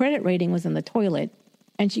 Her credit rating was in the toilet,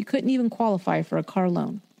 and she couldn't even qualify for a car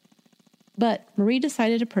loan. But Marie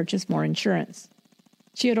decided to purchase more insurance.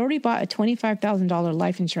 She had already bought a $25,000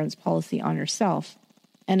 life insurance policy on herself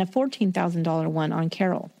and a $14,000 one on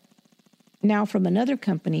Carol. Now, from another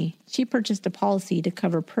company, she purchased a policy to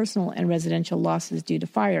cover personal and residential losses due to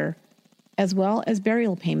fire, as well as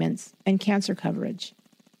burial payments and cancer coverage.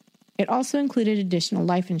 It also included additional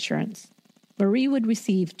life insurance. Marie would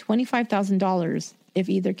receive $25,000 if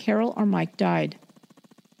either Carol or Mike died.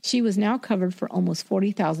 She was now covered for almost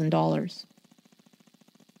 $40,000.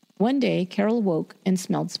 One day, Carol woke and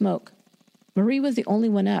smelled smoke. Marie was the only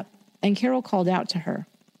one up, and Carol called out to her.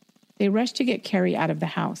 They rushed to get Carrie out of the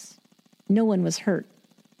house. No one was hurt.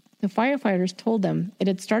 The firefighters told them it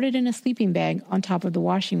had started in a sleeping bag on top of the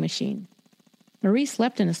washing machine. Marie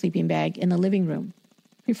slept in a sleeping bag in the living room,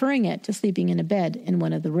 preferring it to sleeping in a bed in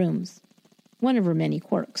one of the rooms, one of her many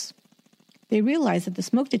quirks. They realized that the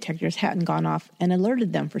smoke detectors hadn't gone off and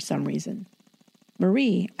alerted them for some reason.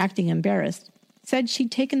 Marie, acting embarrassed, said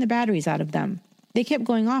she'd taken the batteries out of them. They kept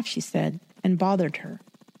going off, she said, and bothered her.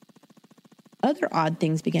 Other odd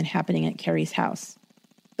things began happening at Carrie's house.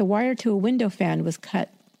 The wire to a window fan was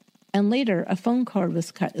cut, and later a phone cord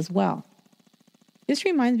was cut as well. This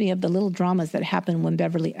reminds me of the little dramas that happened when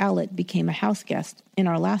Beverly Allett became a house guest in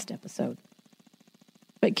our last episode.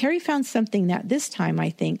 But Carrie found something that this time, I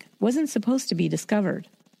think, wasn't supposed to be discovered.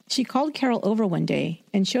 She called Carol over one day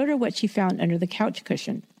and showed her what she found under the couch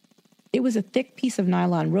cushion. It was a thick piece of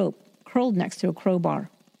nylon rope curled next to a crowbar.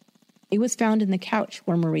 It was found in the couch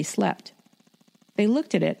where Marie slept. They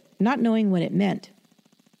looked at it, not knowing what it meant.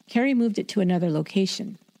 Carrie moved it to another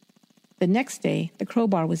location. The next day, the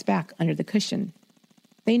crowbar was back under the cushion.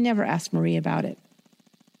 They never asked Marie about it.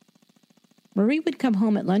 Marie would come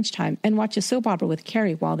home at lunchtime and watch a soap opera with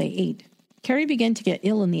Carrie while they ate. Carrie began to get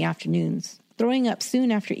ill in the afternoons, throwing up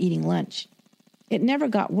soon after eating lunch. It never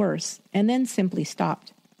got worse, and then simply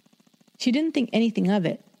stopped. She didn't think anything of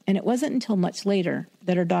it, and it wasn't until much later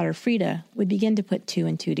that her daughter Frida would begin to put two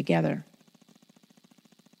and two together.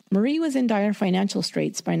 Marie was in dire financial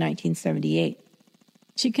straits by 1978.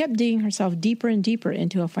 She kept digging herself deeper and deeper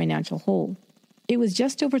into a financial hole. It was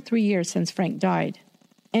just over 3 years since Frank died,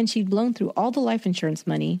 and she'd blown through all the life insurance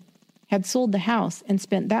money, had sold the house and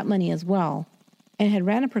spent that money as well, and had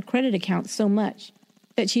ran up her credit account so much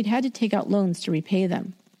that she'd had to take out loans to repay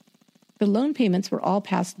them. The loan payments were all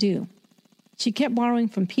past due. She kept borrowing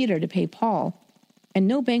from Peter to pay Paul, and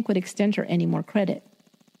no bank would extend her any more credit.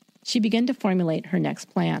 She began to formulate her next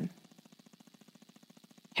plan.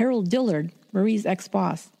 Harold Dillard, Marie's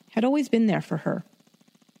ex-boss, had always been there for her.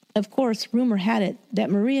 Of course, rumor had it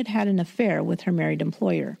that Marie had had an affair with her married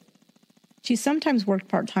employer. She sometimes worked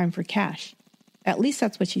part-time for cash. At least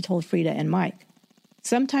that's what she told Frida and Mike,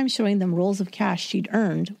 sometimes showing them rolls of cash she'd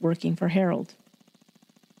earned working for Harold.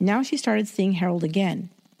 Now she started seeing Harold again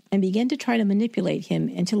and began to try to manipulate him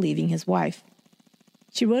into leaving his wife.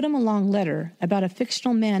 She wrote him a long letter about a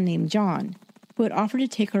fictional man named John who had offered to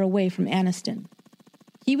take her away from Anniston.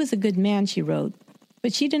 He was a good man, she wrote,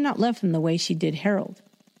 but she did not love him the way she did Harold,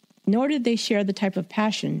 nor did they share the type of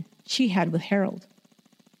passion she had with Harold.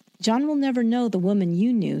 John will never know the woman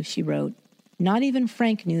you knew, she wrote. Not even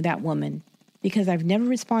Frank knew that woman, because I've never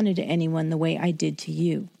responded to anyone the way I did to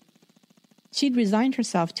you. She'd resigned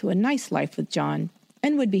herself to a nice life with John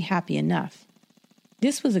and would be happy enough.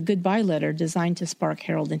 This was a goodbye letter designed to spark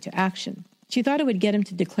Harold into action. She thought it would get him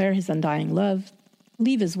to declare his undying love,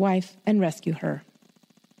 leave his wife, and rescue her.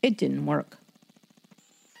 It didn't work.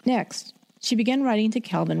 Next, she began writing to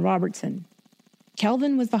Calvin Robertson.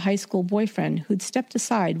 Calvin was the high school boyfriend who'd stepped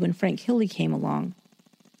aside when Frank Hilley came along.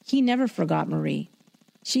 He never forgot Marie.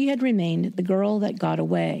 She had remained the girl that got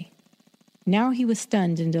away. Now he was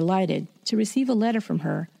stunned and delighted to receive a letter from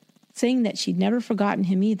her saying that she'd never forgotten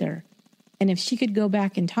him either, and if she could go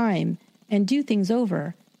back in time and do things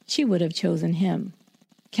over, she would have chosen him.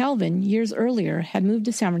 Calvin, years earlier, had moved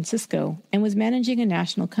to San Francisco and was managing a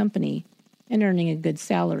national company and earning a good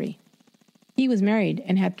salary. He was married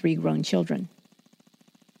and had 3 grown children.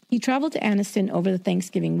 He traveled to Anniston over the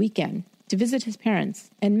Thanksgiving weekend to visit his parents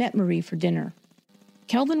and met Marie for dinner.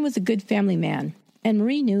 Calvin was a good family man, and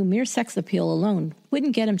Marie knew mere sex appeal alone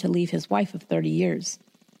wouldn't get him to leave his wife of 30 years.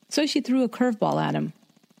 So she threw a curveball at him.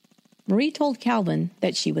 Marie told Calvin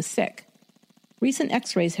that she was sick. Recent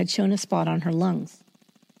x-rays had shown a spot on her lungs.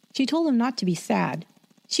 She told him not to be sad.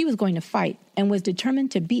 She was going to fight and was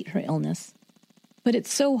determined to beat her illness. But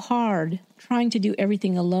it's so hard trying to do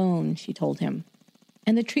everything alone, she told him.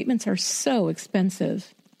 And the treatments are so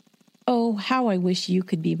expensive. Oh, how I wish you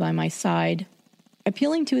could be by my side.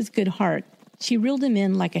 Appealing to his good heart, she reeled him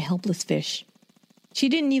in like a helpless fish. She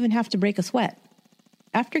didn't even have to break a sweat.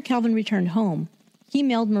 After Calvin returned home, he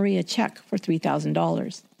mailed Marie a check for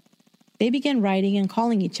 $3,000. They began writing and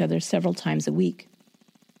calling each other several times a week.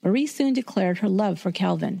 Marie soon declared her love for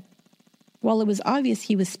Calvin. While it was obvious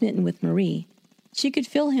he was smitten with Marie, she could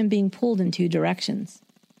feel him being pulled in 2 directions.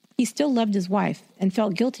 He still loved his wife and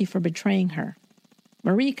felt guilty for betraying her.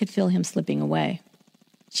 Marie could feel him slipping away.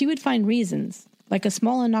 She would find reasons, like a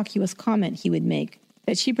small innocuous comment he would make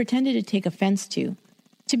that she pretended to take offense to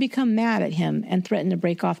become mad at him and threaten to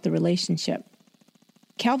break off the relationship.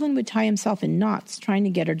 Calvin would tie himself in knots trying to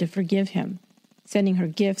get her to forgive him, sending her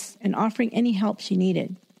gifts and offering any help she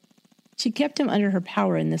needed. She kept him under her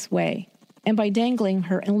power in this way, and by dangling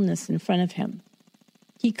her illness in front of him.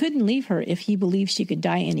 He couldn't leave her if he believed she could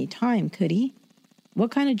die any time, could he?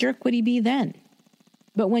 What kind of jerk would he be then?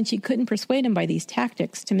 But when she couldn't persuade him by these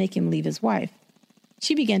tactics to make him leave his wife,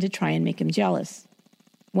 she began to try and make him jealous.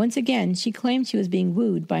 Once again, she claimed she was being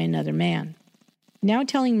wooed by another man, now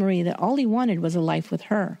telling Marie that all he wanted was a life with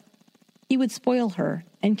her. He would spoil her,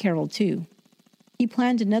 and Carol too. He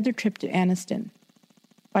planned another trip to Anniston.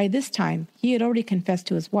 By this time, he had already confessed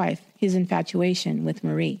to his wife his infatuation with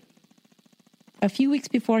Marie. A few weeks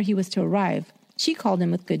before he was to arrive, she called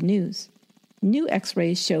him with good news. New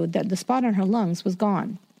x-rays showed that the spot on her lungs was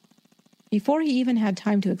gone. Before he even had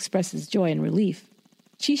time to express his joy and relief,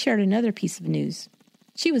 she shared another piece of news.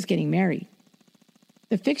 She was getting married.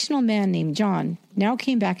 The fictional man named John now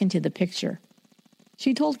came back into the picture.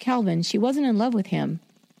 She told Calvin she wasn't in love with him,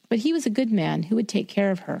 but he was a good man who would take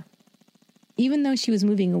care of her. Even though she was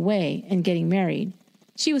moving away and getting married,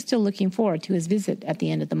 she was still looking forward to his visit at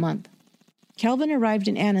the end of the month. Calvin arrived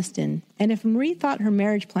in Anniston, and if Marie thought her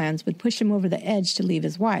marriage plans would push him over the edge to leave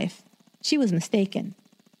his wife, she was mistaken.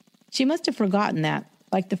 She must have forgotten that,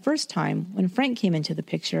 like the first time when Frank came into the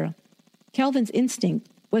picture, Calvin's instinct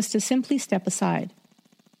was to simply step aside.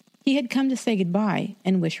 He had come to say goodbye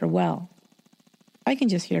and wish her well. I can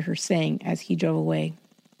just hear her saying as he drove away,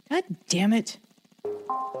 "God damn it."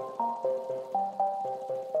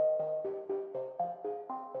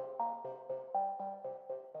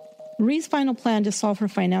 Marie's final plan to solve her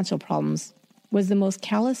financial problems was the most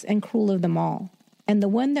callous and cruel of them all, and the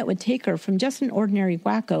one that would take her from just an ordinary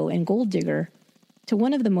wacko and gold digger to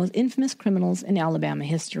one of the most infamous criminals in Alabama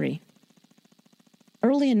history.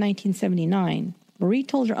 Early in 1979, Marie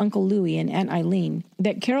told her Uncle Louie and Aunt Eileen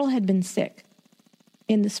that Carol had been sick.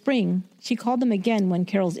 In the spring, she called them again when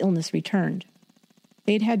Carol's illness returned.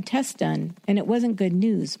 They'd had tests done, and it wasn't good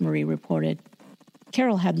news, Marie reported.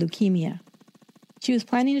 Carol had leukemia. She was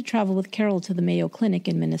planning to travel with Carol to the Mayo Clinic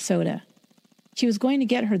in Minnesota. She was going to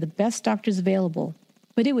get her the best doctors available,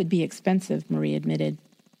 but it would be expensive, Marie admitted.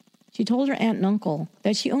 She told her aunt and uncle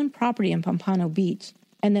that she owned property in Pompano Beach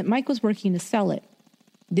and that Mike was working to sell it.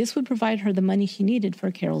 This would provide her the money she needed for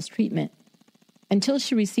Carol's treatment. Until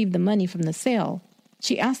she received the money from the sale,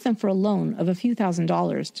 she asked them for a loan of a few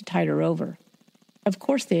 $1,000s to tide her over. Of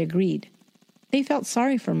course they agreed. They felt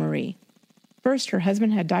sorry for Marie. First, her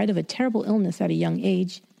husband had died of a terrible illness at a young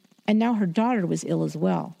age, and now her daughter was ill as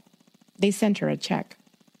well. They sent her a check.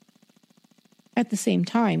 At the same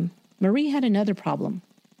time, Marie had another problem.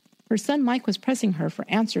 Her son Mike was pressing her for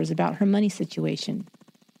answers about her money situation.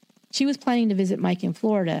 She was planning to visit Mike in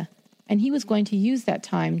Florida, and he was going to use that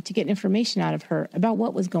time to get information out of her about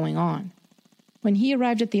what was going on. When he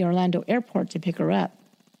arrived at the Orlando airport to pick her up,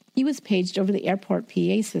 he was paged over the airport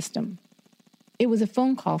PA system. It was a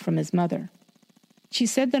phone call from his mother. She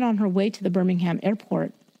said that on her way to the Birmingham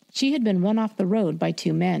airport, she had been run off the road by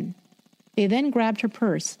two men. They then grabbed her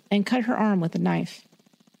purse and cut her arm with a knife.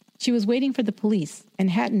 She was waiting for the police and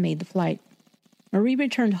hadn't made the flight. Marie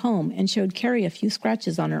returned home and showed Carrie a few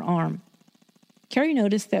scratches on her arm. Carrie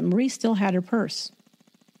noticed that Marie still had her purse.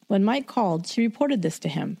 When Mike called, she reported this to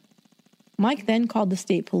him. Mike then called the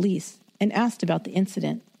state police and asked about the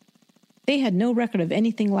incident. They had no record of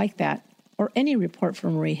anything like that or any report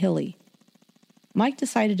from Marie Hilley. Mike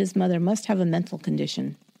decided his mother must have a mental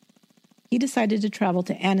condition. He decided to travel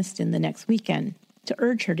to Anniston the next weekend to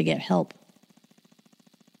urge her to get help.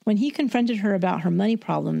 When he confronted her about her money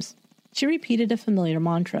problems, she repeated a familiar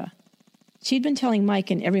mantra. She'd been telling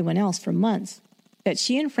Mike and everyone else for months that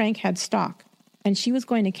she and Frank had stock and she was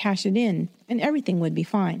going to cash it in and everything would be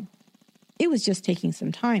fine. It was just taking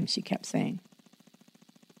some time, she kept saying.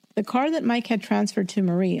 The car that Mike had transferred to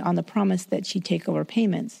Marie on the promise that she'd take over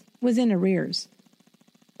payments was in arrears.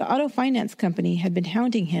 The auto finance company had been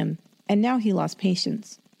hounding him, and now he lost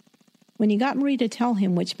patience. When he got Marie to tell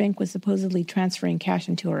him which bank was supposedly transferring cash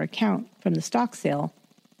into her account from the stock sale,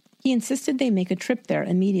 he insisted they make a trip there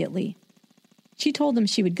immediately. She told him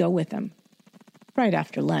she would go with him, right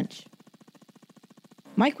after lunch.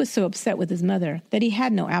 Mike was so upset with his mother that he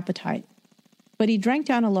had no appetite, but he drank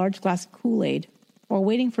down a large glass of Kool-Aid while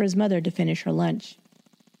waiting for his mother to finish her lunch.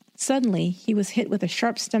 Suddenly, he was hit with a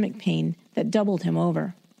sharp stomach pain that doubled him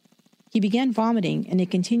over. He began vomiting, and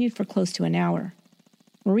it continued for close to an hour.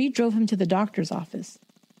 Marie drove him to the doctor's office.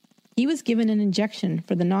 He was given an injection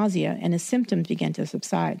for the nausea, and his symptoms began to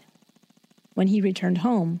subside. When he returned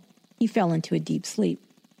home, he fell into a deep sleep.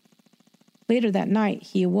 Later that night,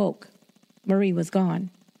 he awoke. Marie was gone.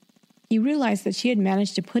 He realized that she had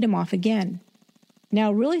managed to put him off again.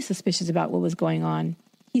 Now really suspicious about what was going on,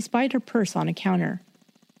 he spied her purse on a counter.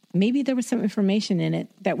 Maybe there was some information in it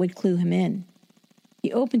that would clue him in.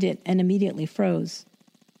 He opened it and immediately froze.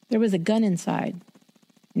 There was a gun inside.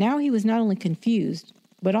 Now he was not only confused,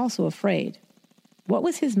 but also afraid. What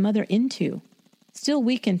was his mother into? Still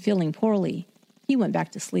weak and feeling poorly, he went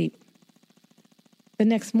back to sleep. The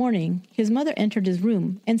next morning, his mother entered his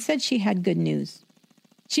room and said she had good news.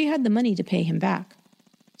 She had the money to pay him back.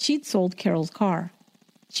 She'd sold Carol's car.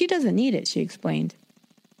 She doesn't need it, she explained.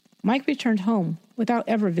 Mike returned home without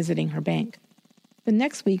ever visiting her bank. The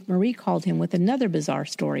next week, Marie called him with another bizarre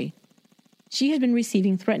story. She had been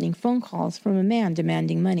receiving threatening phone calls from a man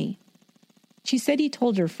demanding money. She said he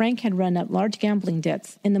told her Frank had run up large gambling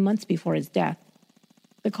debts in the months before his death.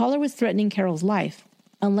 The caller was threatening Carol's life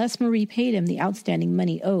unless Marie paid him the outstanding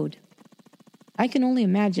money owed. I can only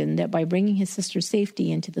imagine that by bringing his sister's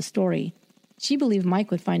safety into the story, she believed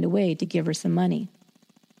Mike would find a way to give her some money.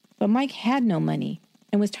 But Mike had no money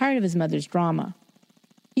and was tired of his mother's drama.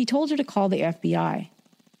 He told her to call the FBI.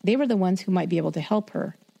 They were the ones who might be able to help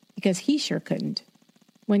her, because he sure couldn't.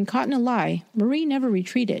 When caught in a lie, Marie never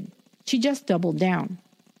retreated. She just doubled down.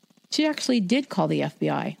 She actually did call the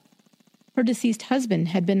FBI. Her deceased husband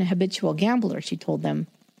had been a habitual gambler, she told them.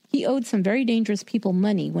 He owed some very dangerous people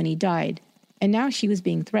money when he died, and now she was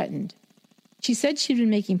being threatened. She said she'd been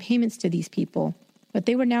making payments to these people, but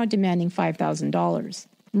they were now demanding $5,000,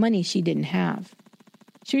 money she didn't have.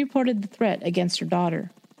 She reported the threat against her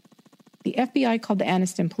daughter. The FBI called the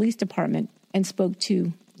Anniston Police Department and spoke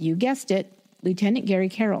to, you guessed it, Lieutenant Gary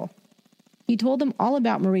Carroll. He told them all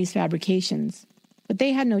about Marie's fabrications, but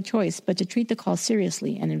they had no choice but to treat the call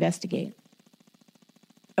seriously and investigate.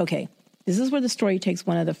 Okay, this is where the story takes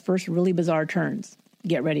one of the first really bizarre turns.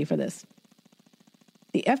 Get ready for this.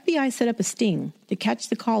 The FBI set up a sting to catch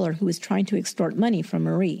the caller who was trying to extort money from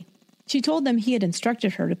Marie. She told them he had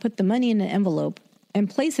instructed her to put the money in an envelope and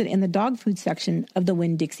place it in the dog food section of the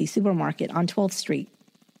Winn-Dixie supermarket on 12th Street.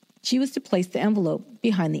 She was to place the envelope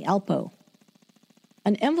behind the Alpo.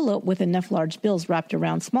 An envelope with enough large bills wrapped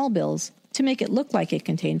around small bills to make it look like it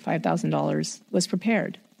contained $5,000 was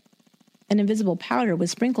prepared. An invisible powder was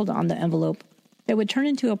sprinkled on the envelope that would turn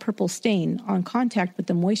into a purple stain on contact with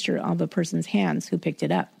the moisture of a person's hands who picked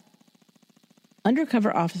it up.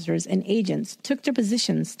 Undercover officers and agents took their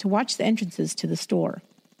positions to watch the entrances to the store,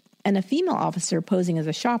 and a female officer posing as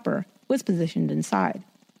a shopper was positioned inside.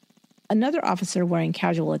 Another officer wearing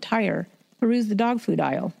casual attire perused the dog food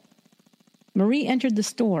aisle. Marie entered the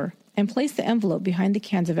store and placed the envelope behind the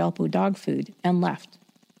cans of Alpo dog food and left.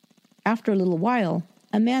 After a little while,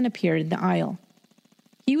 a man appeared in the aisle.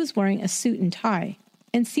 He was wearing a suit and tie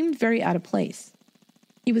and seemed very out of place.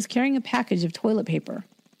 He was carrying a package of toilet paper.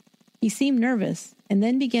 He seemed nervous and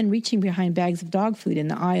then began reaching behind bags of dog food in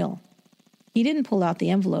the aisle. He didn't pull out the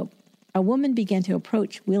envelope. A woman began to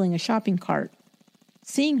approach, wheeling a shopping cart.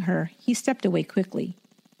 Seeing her, he stepped away quickly.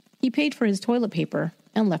 He paid for his toilet paper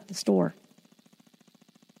and left the store.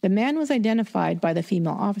 The man was identified by the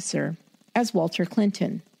female officer as Walter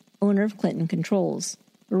Clinton, owner of Clinton Controls,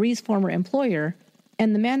 Marie's former employer,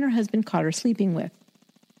 and the man her husband caught her sleeping with.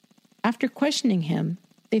 After questioning him,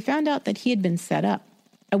 they found out that he had been set up.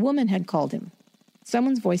 A woman had called him,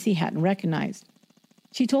 someone's voice he hadn't recognized.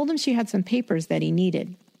 She told him she had some papers that he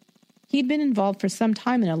needed. He'd been involved for some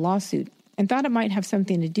time in a lawsuit and thought it might have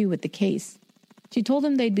something to do with the case. She told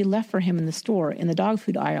him they'd be left for him in the store in the dog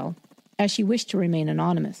food aisle, as she wished to remain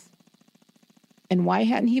anonymous. And why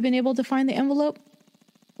hadn't he been able to find the envelope?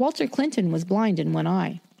 Walter Clinton was blind in one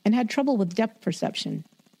eye and had trouble with depth perception.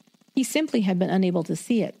 He simply had been unable to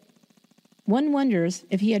see it. One wonders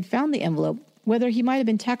if he had found the envelope, whether he might have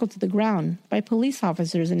been tackled to the ground by police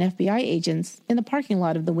officers and FBI agents in the parking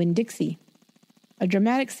lot of the Winn-Dixie. A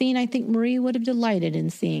dramatic scene I think Marie would have delighted in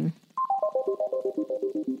seeing.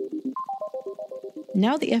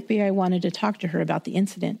 Now the FBI wanted to talk to her about the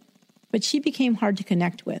incident, but she became hard to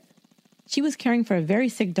connect with. She was caring for a very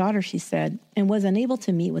sick daughter, she said, and was unable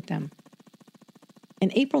to meet with them. In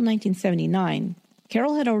April 1979,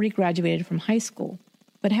 Carol had already graduated from high school,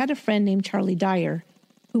 but had a friend named Charlie Dyer,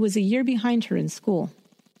 who was a year behind her in school.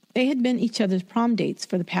 They had been each other's prom dates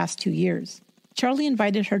for the past 2 years. Charlie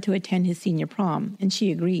invited her to attend his senior prom, and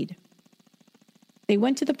she agreed. They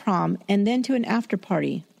went to the prom and then to an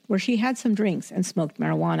after-party where she had some drinks and smoked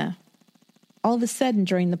marijuana. All of a sudden,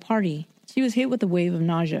 during the party, she was hit with a wave of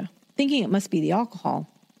nausea. Thinking it must be the alcohol,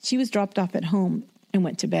 she was dropped off at home and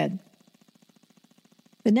went to bed.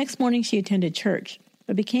 The next morning she attended church,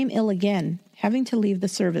 but became ill again, having to leave the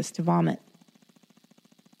service to vomit.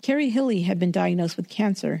 Carrie Hilley had been diagnosed with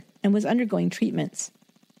cancer and was undergoing treatments.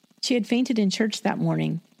 She had fainted in church that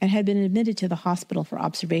morning and had been admitted to the hospital for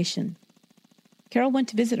observation. Carol went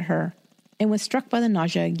to visit her and was struck by the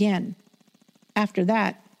nausea again. After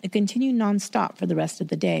that, it continued nonstop for the rest of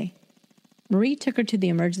the day. Marie took her to the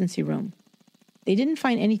emergency room. They didn't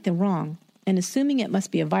find anything wrong, and assuming it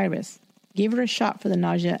must be a virus, gave her a shot for the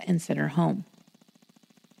nausea and sent her home.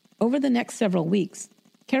 Over the next several weeks,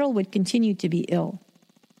 Carol would continue to be ill.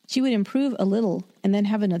 She would improve a little and then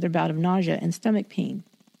have another bout of nausea and stomach pain.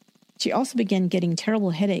 She also began getting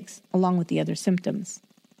terrible headaches along with the other symptoms.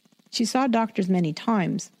 She saw doctors many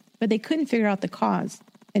times, but they couldn't figure out the cause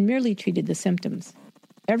and merely treated the symptoms.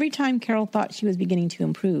 Every time Carol thought she was beginning to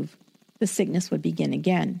improve, the sickness would begin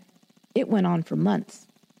again. It went on for months.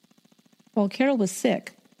 While Carol was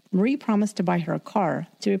sick, Marie promised to buy her a car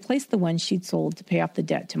to replace the one she'd sold to pay off the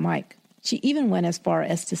debt to Mike. She even went as far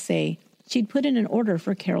as to say she'd put in an order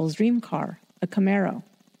for Carol's dream car, a Camaro.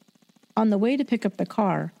 On the way to pick up the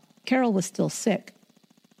car, Carol was still sick.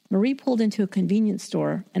 Marie pulled into a convenience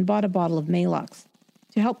store and bought a bottle of Maalox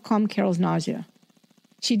to help calm Carol's nausea.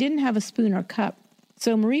 She didn't have a spoon or cup,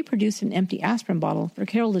 so Marie produced an empty aspirin bottle for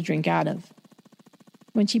Carol to drink out of.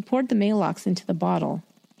 When she poured the Maalox into the bottle,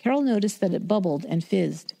 Carol noticed that it bubbled and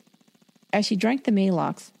fizzed. As she drank the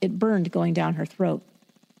Maalox, it burned going down her throat.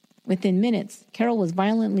 Within minutes, Carol was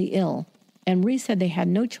violently ill, and Marie said they had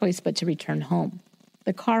no choice but to return home.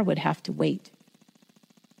 The car would have to wait.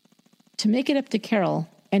 To make it up to Carol,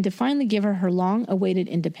 and to finally give her her long-awaited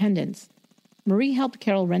independence, Marie helped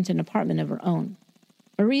Carol rent an apartment of her own.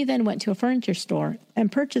 Marie then went to a furniture store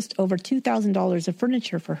and purchased over $2,000 of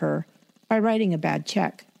furniture for her by writing a bad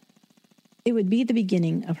check. It would be the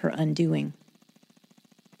beginning of her undoing.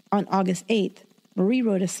 On August 8th, Marie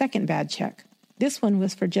wrote a second bad check. This one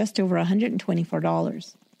was for just over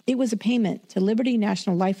 $124. It was a payment to Liberty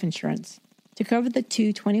National Life Insurance to cover the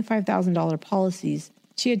two $25,000 policies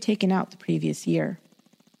she had taken out the previous year.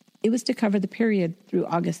 It was to cover the period through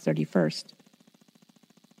August 31st.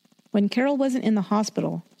 When Carol wasn't in the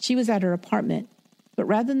hospital, she was at her apartment, but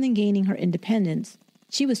rather than gaining her independence,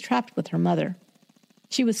 she was trapped with her mother.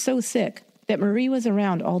 She was so sick that Marie was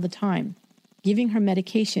around all the time, giving her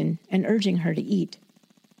medication and urging her to eat.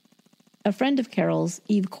 A friend of Carol's,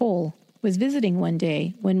 Eve Cole, was visiting one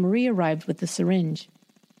day when Marie arrived with the syringe.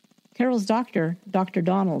 Carol's doctor, Dr.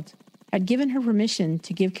 Donald, had given her permission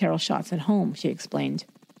to give Carol shots at home, she explained.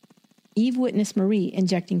 Eve witnessed Marie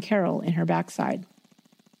injecting Carol in her backside.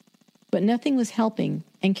 But nothing was helping,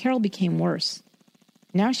 and Carol became worse.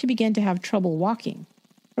 Now she began to have trouble walking.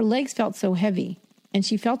 Her legs felt so heavy, and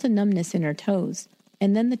she felt a numbness in her toes,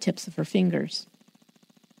 and then the tips of her fingers.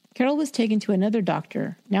 Carol was taken to another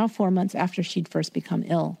doctor, now 4 months after she'd first become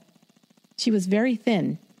ill. She was very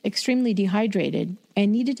thin, extremely dehydrated,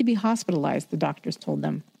 and needed to be hospitalized, the doctors told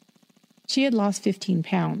them. She had lost 15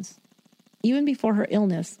 pounds. Even before her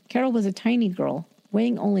illness, Carol was a tiny girl,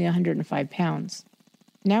 weighing only 105 pounds.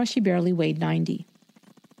 Now she barely weighed 90.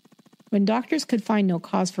 When doctors could find no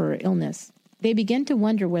cause for her illness, they began to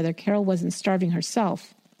wonder whether Carol wasn't starving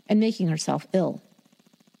herself and making herself ill.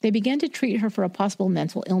 They began to treat her for a possible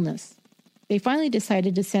mental illness. They finally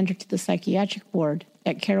decided to send her to the psychiatric ward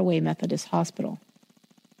at Caraway Methodist Hospital.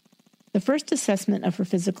 The first assessment of her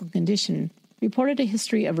physical condition reported a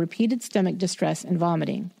history of repeated stomach distress and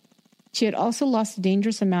vomiting. She had also lost a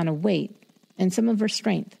dangerous amount of weight and some of her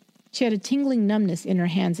strength. She had a tingling numbness in her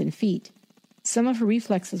hands and feet. Some of her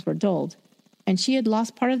reflexes were dulled, and she had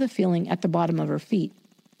lost part of the feeling at the bottom of her feet.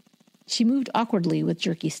 She moved awkwardly with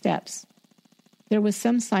jerky steps. There was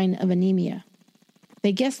some sign of anemia.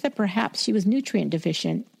 They guessed that perhaps she was nutrient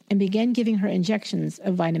deficient and began giving her injections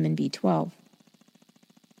of vitamin B12.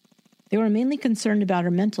 They were mainly concerned about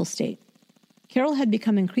her mental state. Carol had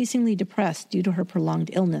become increasingly depressed due to her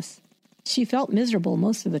prolonged illness. She felt miserable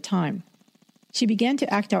most of the time. She began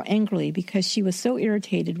to act out angrily because she was so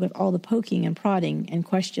irritated with all the poking and prodding and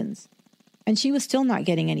questions. And she was still not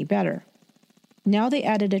getting any better. Now they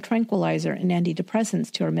added a tranquilizer and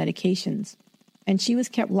antidepressants to her medications, and she was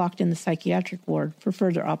kept locked in the psychiatric ward for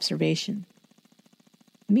further observation.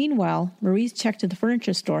 Meanwhile, Marie's check to the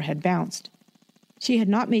furniture store had bounced. She had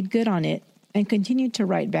not made good on it and continued to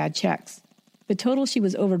write bad checks. The total she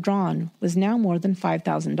was overdrawn was now more than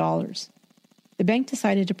 $5,000. The bank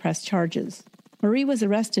decided to press charges. Marie was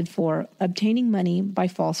arrested for obtaining money by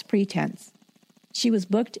false pretense. She was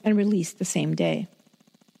booked and released the same day.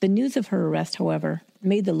 The news of her arrest, however,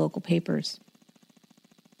 made the local papers.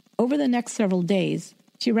 Over the next several days,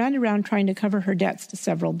 she ran around trying to cover her debts to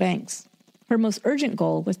several banks. Her most urgent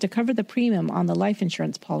goal was to cover the premium on the life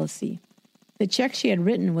insurance policy. The check she had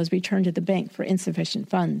written was returned to the bank for insufficient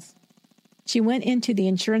funds. She went into the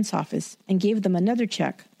insurance office and gave them another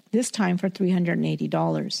check, this time for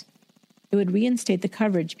 $380. It would reinstate the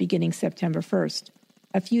coverage beginning September 1st,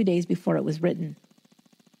 a few days before it was written.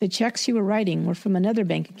 The checks she was writing were from another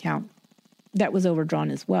bank account that was overdrawn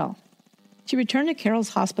as well. She returned to Carol's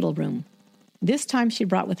hospital room. This time she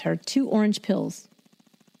brought with her 2 orange pills.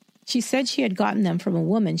 She said she had gotten them from a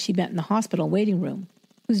woman she met in the hospital waiting room,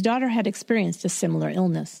 whose daughter had experienced a similar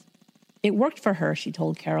illness. It worked for her, she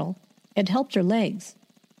told Carol. It helped her legs.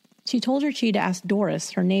 She told her she'd asked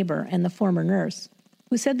Doris, her neighbor, and the former nurse,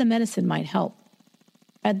 who said the medicine might help.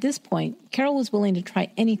 At this point, Carol was willing to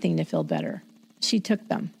try anything to feel better. She took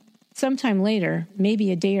them. Sometime later,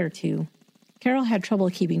 maybe a day or two, Carol had trouble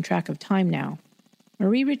keeping track of time now.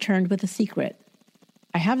 Marie returned with a secret.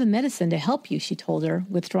 "I have a medicine to help you," she told her,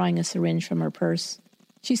 withdrawing a syringe from her purse.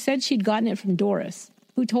 She said she'd gotten it from Doris,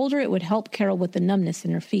 who told her it would help Carol with the numbness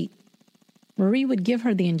in her feet. Marie would give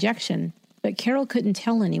her the injection, but Carol couldn't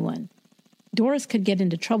tell anyone. Doris could get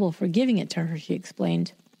into trouble for giving it to her, she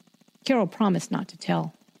explained. Carol promised not to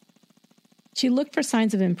tell. She looked for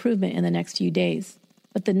signs of improvement in the next few days,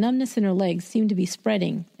 but the numbness in her legs seemed to be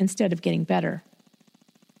spreading instead of getting better.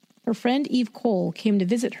 Her friend Eve Cole came to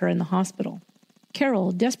visit her in the hospital.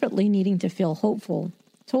 Carol, desperately needing to feel hopeful,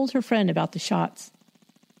 told her friend about the shots.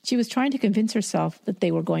 She was trying to convince herself that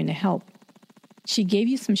they were going to help. "She gave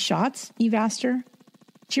you some shots?" Eve asked her.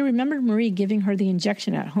 She remembered Marie giving her the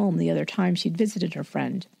injection at home the other time she'd visited her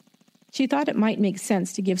friend. She thought it might make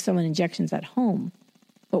sense to give someone injections at home,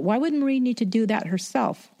 but why would Marie need to do that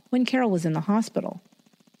herself when Carol was in the hospital?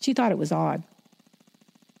 She thought it was odd.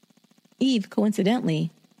 Eve,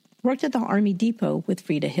 coincidentally, worked at the Army Depot with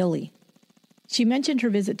Frida Hilley. She mentioned her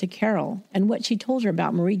visit to Carol and what she told her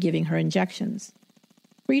about Marie giving her injections.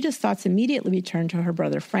 Frida's thoughts immediately returned to her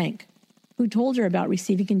brother Frank, who told her about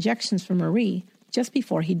receiving injections from Marie just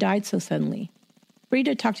before he died so suddenly.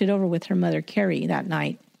 Frida talked it over with her mother Carrie that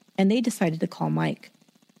night, and they decided to call Mike.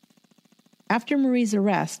 After Marie's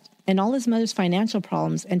arrest, and all his mother's financial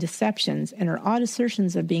problems and deceptions and her odd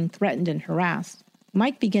assertions of being threatened and harassed,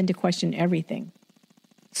 Mike began to question everything.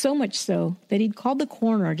 So much so that he'd called the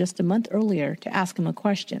coroner just a month earlier to ask him a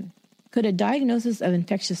question. Could a diagnosis of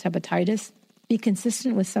infectious hepatitis be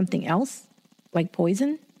consistent with something else, like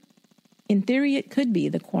poison? In theory, it could be,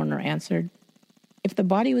 the coroner answered. If the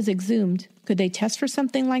body was exhumed, could they test for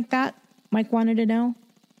something like that? Mike wanted to know.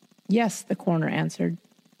 Yes, the coroner answered,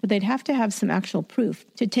 but they'd have to have some actual proof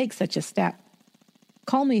to take such a step.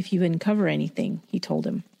 Call me if you uncover anything, he told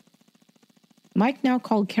him. Mike now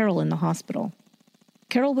called Carol in the hospital.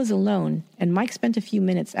 Carol was alone, and Mike spent a few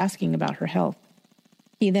minutes asking about her health.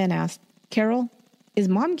 He then asked, Carol, is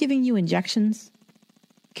Mom giving you injections?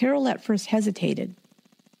 Carol at first hesitated.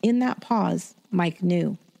 In that pause, Mike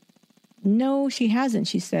knew. No, she hasn't,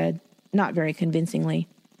 she said, not very convincingly.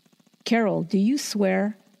 Carol, do you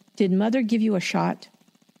swear? Did Mother give you a shot?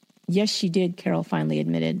 Yes, she did, Carol finally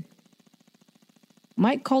admitted.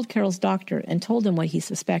 Mike called Carol's doctor and told him what he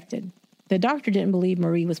suspected. The doctor didn't believe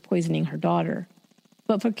Marie was poisoning her daughter,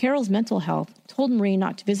 but for Carol's mental health, told Marie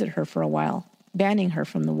not to visit her for a while, banning her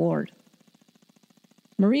from the ward.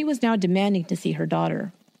 Marie was now demanding to see her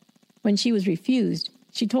daughter. When she was refused,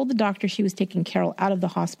 she told the doctor she was taking Carol out of the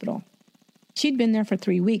hospital. She'd been there for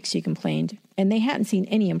 3 weeks, she complained, and they hadn't seen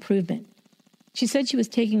any improvement. She said she was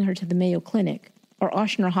taking her to the Mayo Clinic or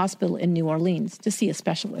Ochsner Hospital in New Orleans to see a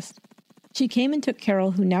specialist. She came and took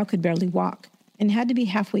Carol, who now could barely walk, and had to be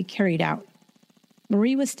halfway carried out.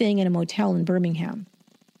 Marie was staying in a motel in Birmingham.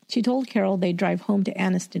 She told Carol they'd drive home to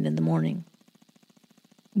Anniston in the morning.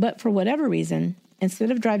 But for whatever reason,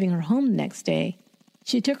 instead of driving her home the next day,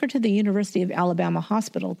 she took her to the University of Alabama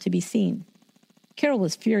Hospital to be seen. Carol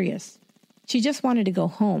was furious. She just wanted to go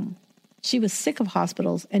home. She was sick of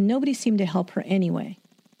hospitals, and nobody seemed to help her anyway.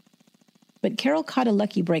 But Carol caught a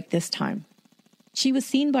lucky break this time. She was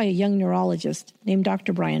seen by a young neurologist named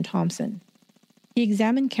Dr. Brian Thompson. He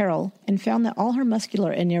examined Carol and found that all her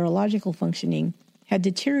muscular and neurological functioning had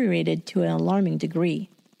deteriorated to an alarming degree.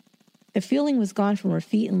 The feeling was gone from her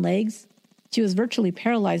feet and legs. She was virtually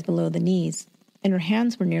paralyzed below the knees, and her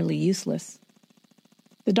hands were nearly useless.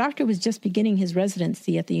 The doctor was just beginning his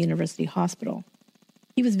residency at the university hospital.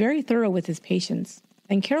 He was very thorough with his patients,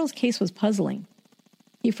 and Carol's case was puzzling.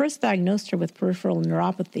 He first diagnosed her with peripheral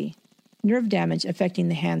neuropathy, nerve damage affecting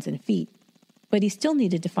the hands and feet, but he still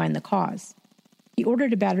needed to find the cause. He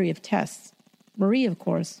ordered a battery of tests. Marie, of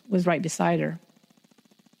course, was right beside her.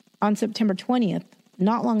 On September 20th,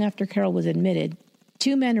 not long after Carol was admitted,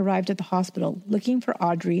 2 men arrived at the hospital looking for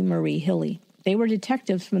Audrey Marie Hilley. They were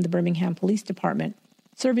detectives from the Birmingham Police Department,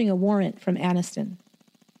 serving a warrant from Anniston.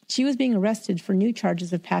 She was being arrested for new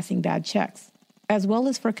charges of passing bad checks, as well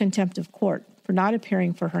as for contempt of court for not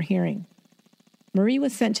appearing for her hearing. Marie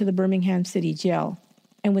was sent to the Birmingham City Jail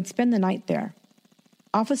and would spend the night there.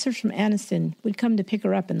 Officers from Anniston would come to pick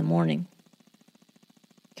her up in the morning.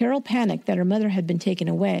 Carol panicked that her mother had been taken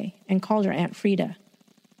away and called her Aunt Frida.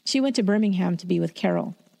 She went to Birmingham to be with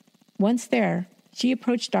Carol. Once there, she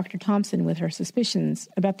approached Dr. Thompson with her suspicions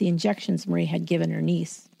about the injections Marie had given her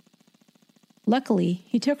niece. Luckily,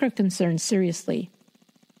 he took her concerns seriously.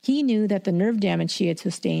 He knew that the nerve damage she had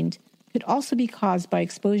sustained could also be caused by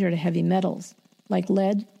exposure to heavy metals, like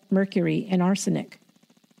lead, mercury, and arsenic.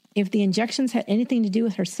 If the injections had anything to do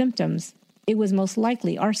with her symptoms, it was most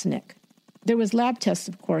likely arsenic. There was lab tests,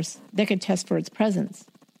 of course, that could test for its presence.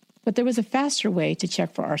 But there was a faster way to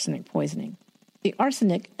check for arsenic poisoning. The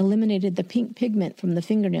arsenic eliminated the pink pigment from the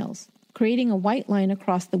fingernails, creating a white line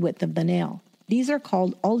across the width of the nail. These are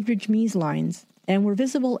called Aldridge-Mees lines and were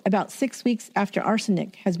visible about 6 weeks after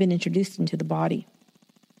arsenic has been introduced into the body.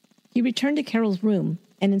 He returned to Carol's room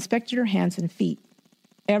and inspected her hands and feet.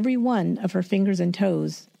 Every one of her fingers and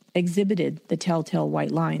toes exhibited the telltale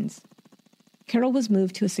white lines. Carol was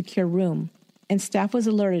moved to a secure room, and staff was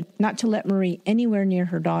alerted not to let Marie anywhere near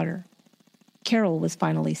her daughter. Carol was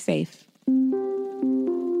finally safe.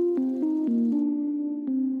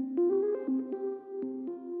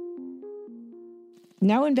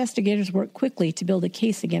 Now investigators worked quickly to build a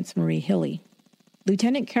case against Marie Hilley.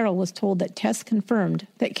 Lieutenant Carroll was told that tests confirmed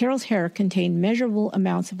that Carol's hair contained measurable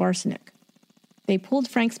amounts of arsenic. They pulled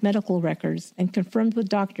Frank's medical records and confirmed with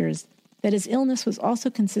doctors that his illness was also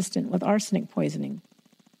consistent with arsenic poisoning.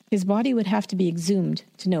 His body would have to be exhumed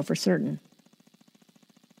to know for certain.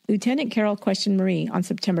 Lieutenant Carroll questioned Marie on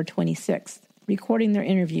September 26th, recording their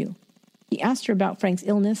interview. He asked her about Frank's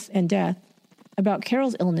illness and death, about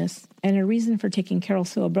Carol's illness, and her reason for taking Carol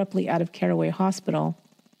so abruptly out of Caraway Hospital.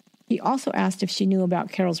 He also asked if she knew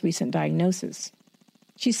about Carol's recent diagnosis.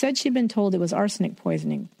 She said she'd been told it was arsenic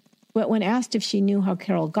poisoning, but when asked if she knew how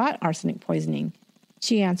Carol got arsenic poisoning,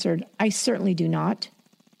 she answered, "I certainly do not."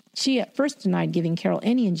 She at first denied giving Carol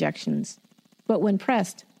any injections, but when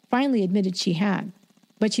pressed, finally admitted she had.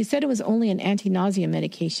 But she said it was only an anti-nausea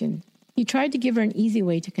medication. He tried to give her an easy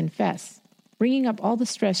way to confess, bringing up all the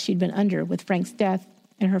stress she'd been under with Frank's death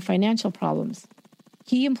and her financial problems.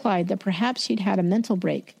 He implied that perhaps she'd had a mental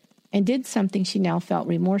break and did something she now felt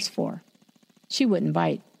remorse for. She wouldn't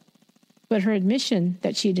bite. But her admission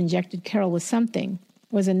that she'd injected Carol with something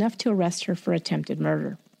was enough to arrest her for attempted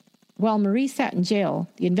murder. While Marie sat in jail,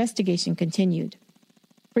 the investigation continued.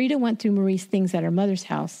 Frida went through Marie's things at her mother's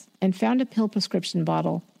house and found a pill prescription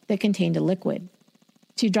bottle that contained a liquid.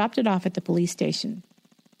 She dropped it off at the police station.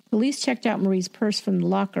 Police checked out Marie's purse from the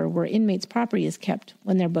locker where inmates' property is kept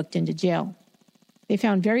when they're booked into jail. They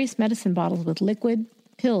found various medicine bottles with liquid,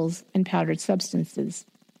 pills, and powdered substances.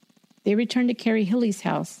 They returned to Carrie Hilley's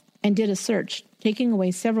house and did a search, taking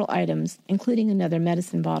away several items, including another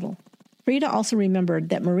medicine bottle. Frida also remembered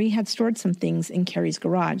that Marie had stored some things in Carrie's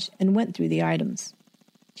garage and went through the items.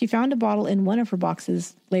 She found a bottle in one of her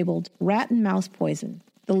boxes labeled rat and mouse poison.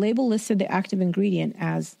 The label listed the active ingredient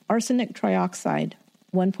as arsenic trioxide,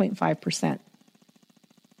 1.5%.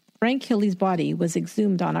 Frank Hilley's body was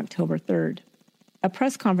exhumed on October 3rd. A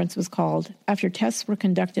press conference was called after tests were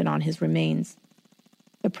conducted on his remains.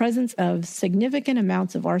 The presence of significant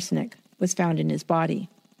amounts of arsenic was found in his body,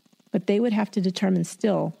 but they would have to determine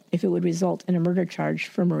still if it would result in a murder charge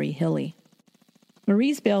for Marie Hilley.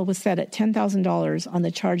 Marie's bail was set at $10,000 on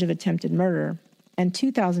the charge of attempted murder and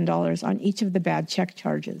 $2,000 on each of the bad check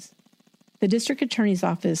charges. The district attorney's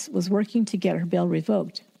office was working to get her bail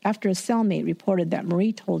revoked after a cellmate reported that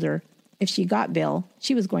Marie told her if she got bail,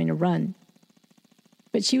 she was going to run.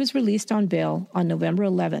 But she was released on bail on November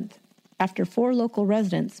 11th, after 4 local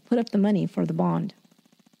residents put up the money for the bond.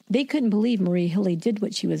 They couldn't believe Marie Hilley did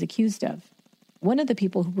what she was accused of. One of the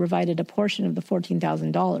people who provided a portion of the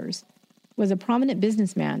 $14,000 was a prominent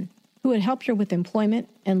businessman who had helped her with employment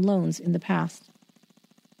and loans in the past.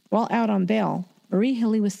 While out on bail, Marie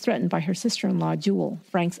Hilley was threatened by her sister-in-law, Jewel,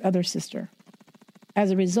 Frank's other sister.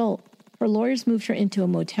 As a result, her lawyers moved her into a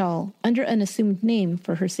motel under an assumed name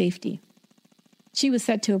for her safety. She was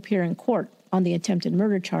set to appear in court on the attempted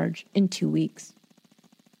murder charge in 2 weeks.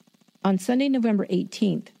 On Sunday, November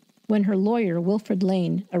 18th, when her lawyer, Wilfred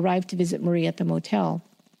Lane, arrived to visit Marie at the motel,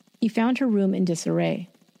 he found her room in disarray.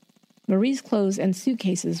 Marie's clothes and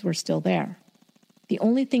suitcases were still there. The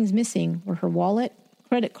only things missing were her wallet,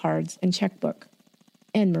 credit cards, and checkbook,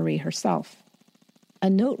 and Marie herself. A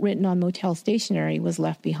note written on motel stationery was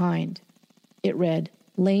left behind. It read,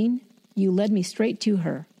 "Lane, you led me straight to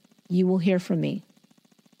her. You will hear from me."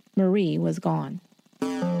 Marie was gone.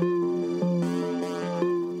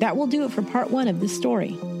 That will do it for part 1 of this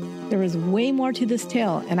story. There is way more to this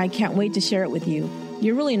tale, and I can't wait to share it with you.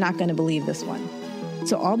 You're really not going to believe this one.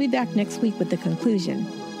 So I'll be back next week with the conclusion,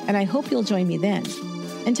 and I hope you'll join me then.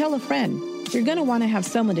 And tell a friend. You're going to want to have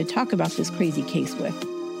someone to talk about this crazy case with.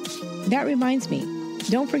 That reminds me,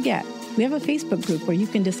 don't forget, we have a Facebook group where you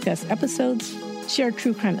can discuss episodes, share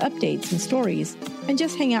true crime updates and stories, and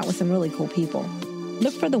just hang out with some really cool people.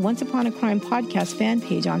 Look for the Once Upon a Crime podcast fan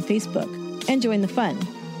page on Facebook and join the fun.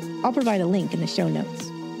 I'll provide a link in the show notes.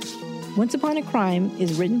 Once Upon a Crime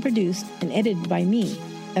is written, produced, and edited by me,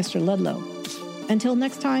 Esther Ludlow. Until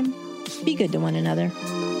next time, be good to one another.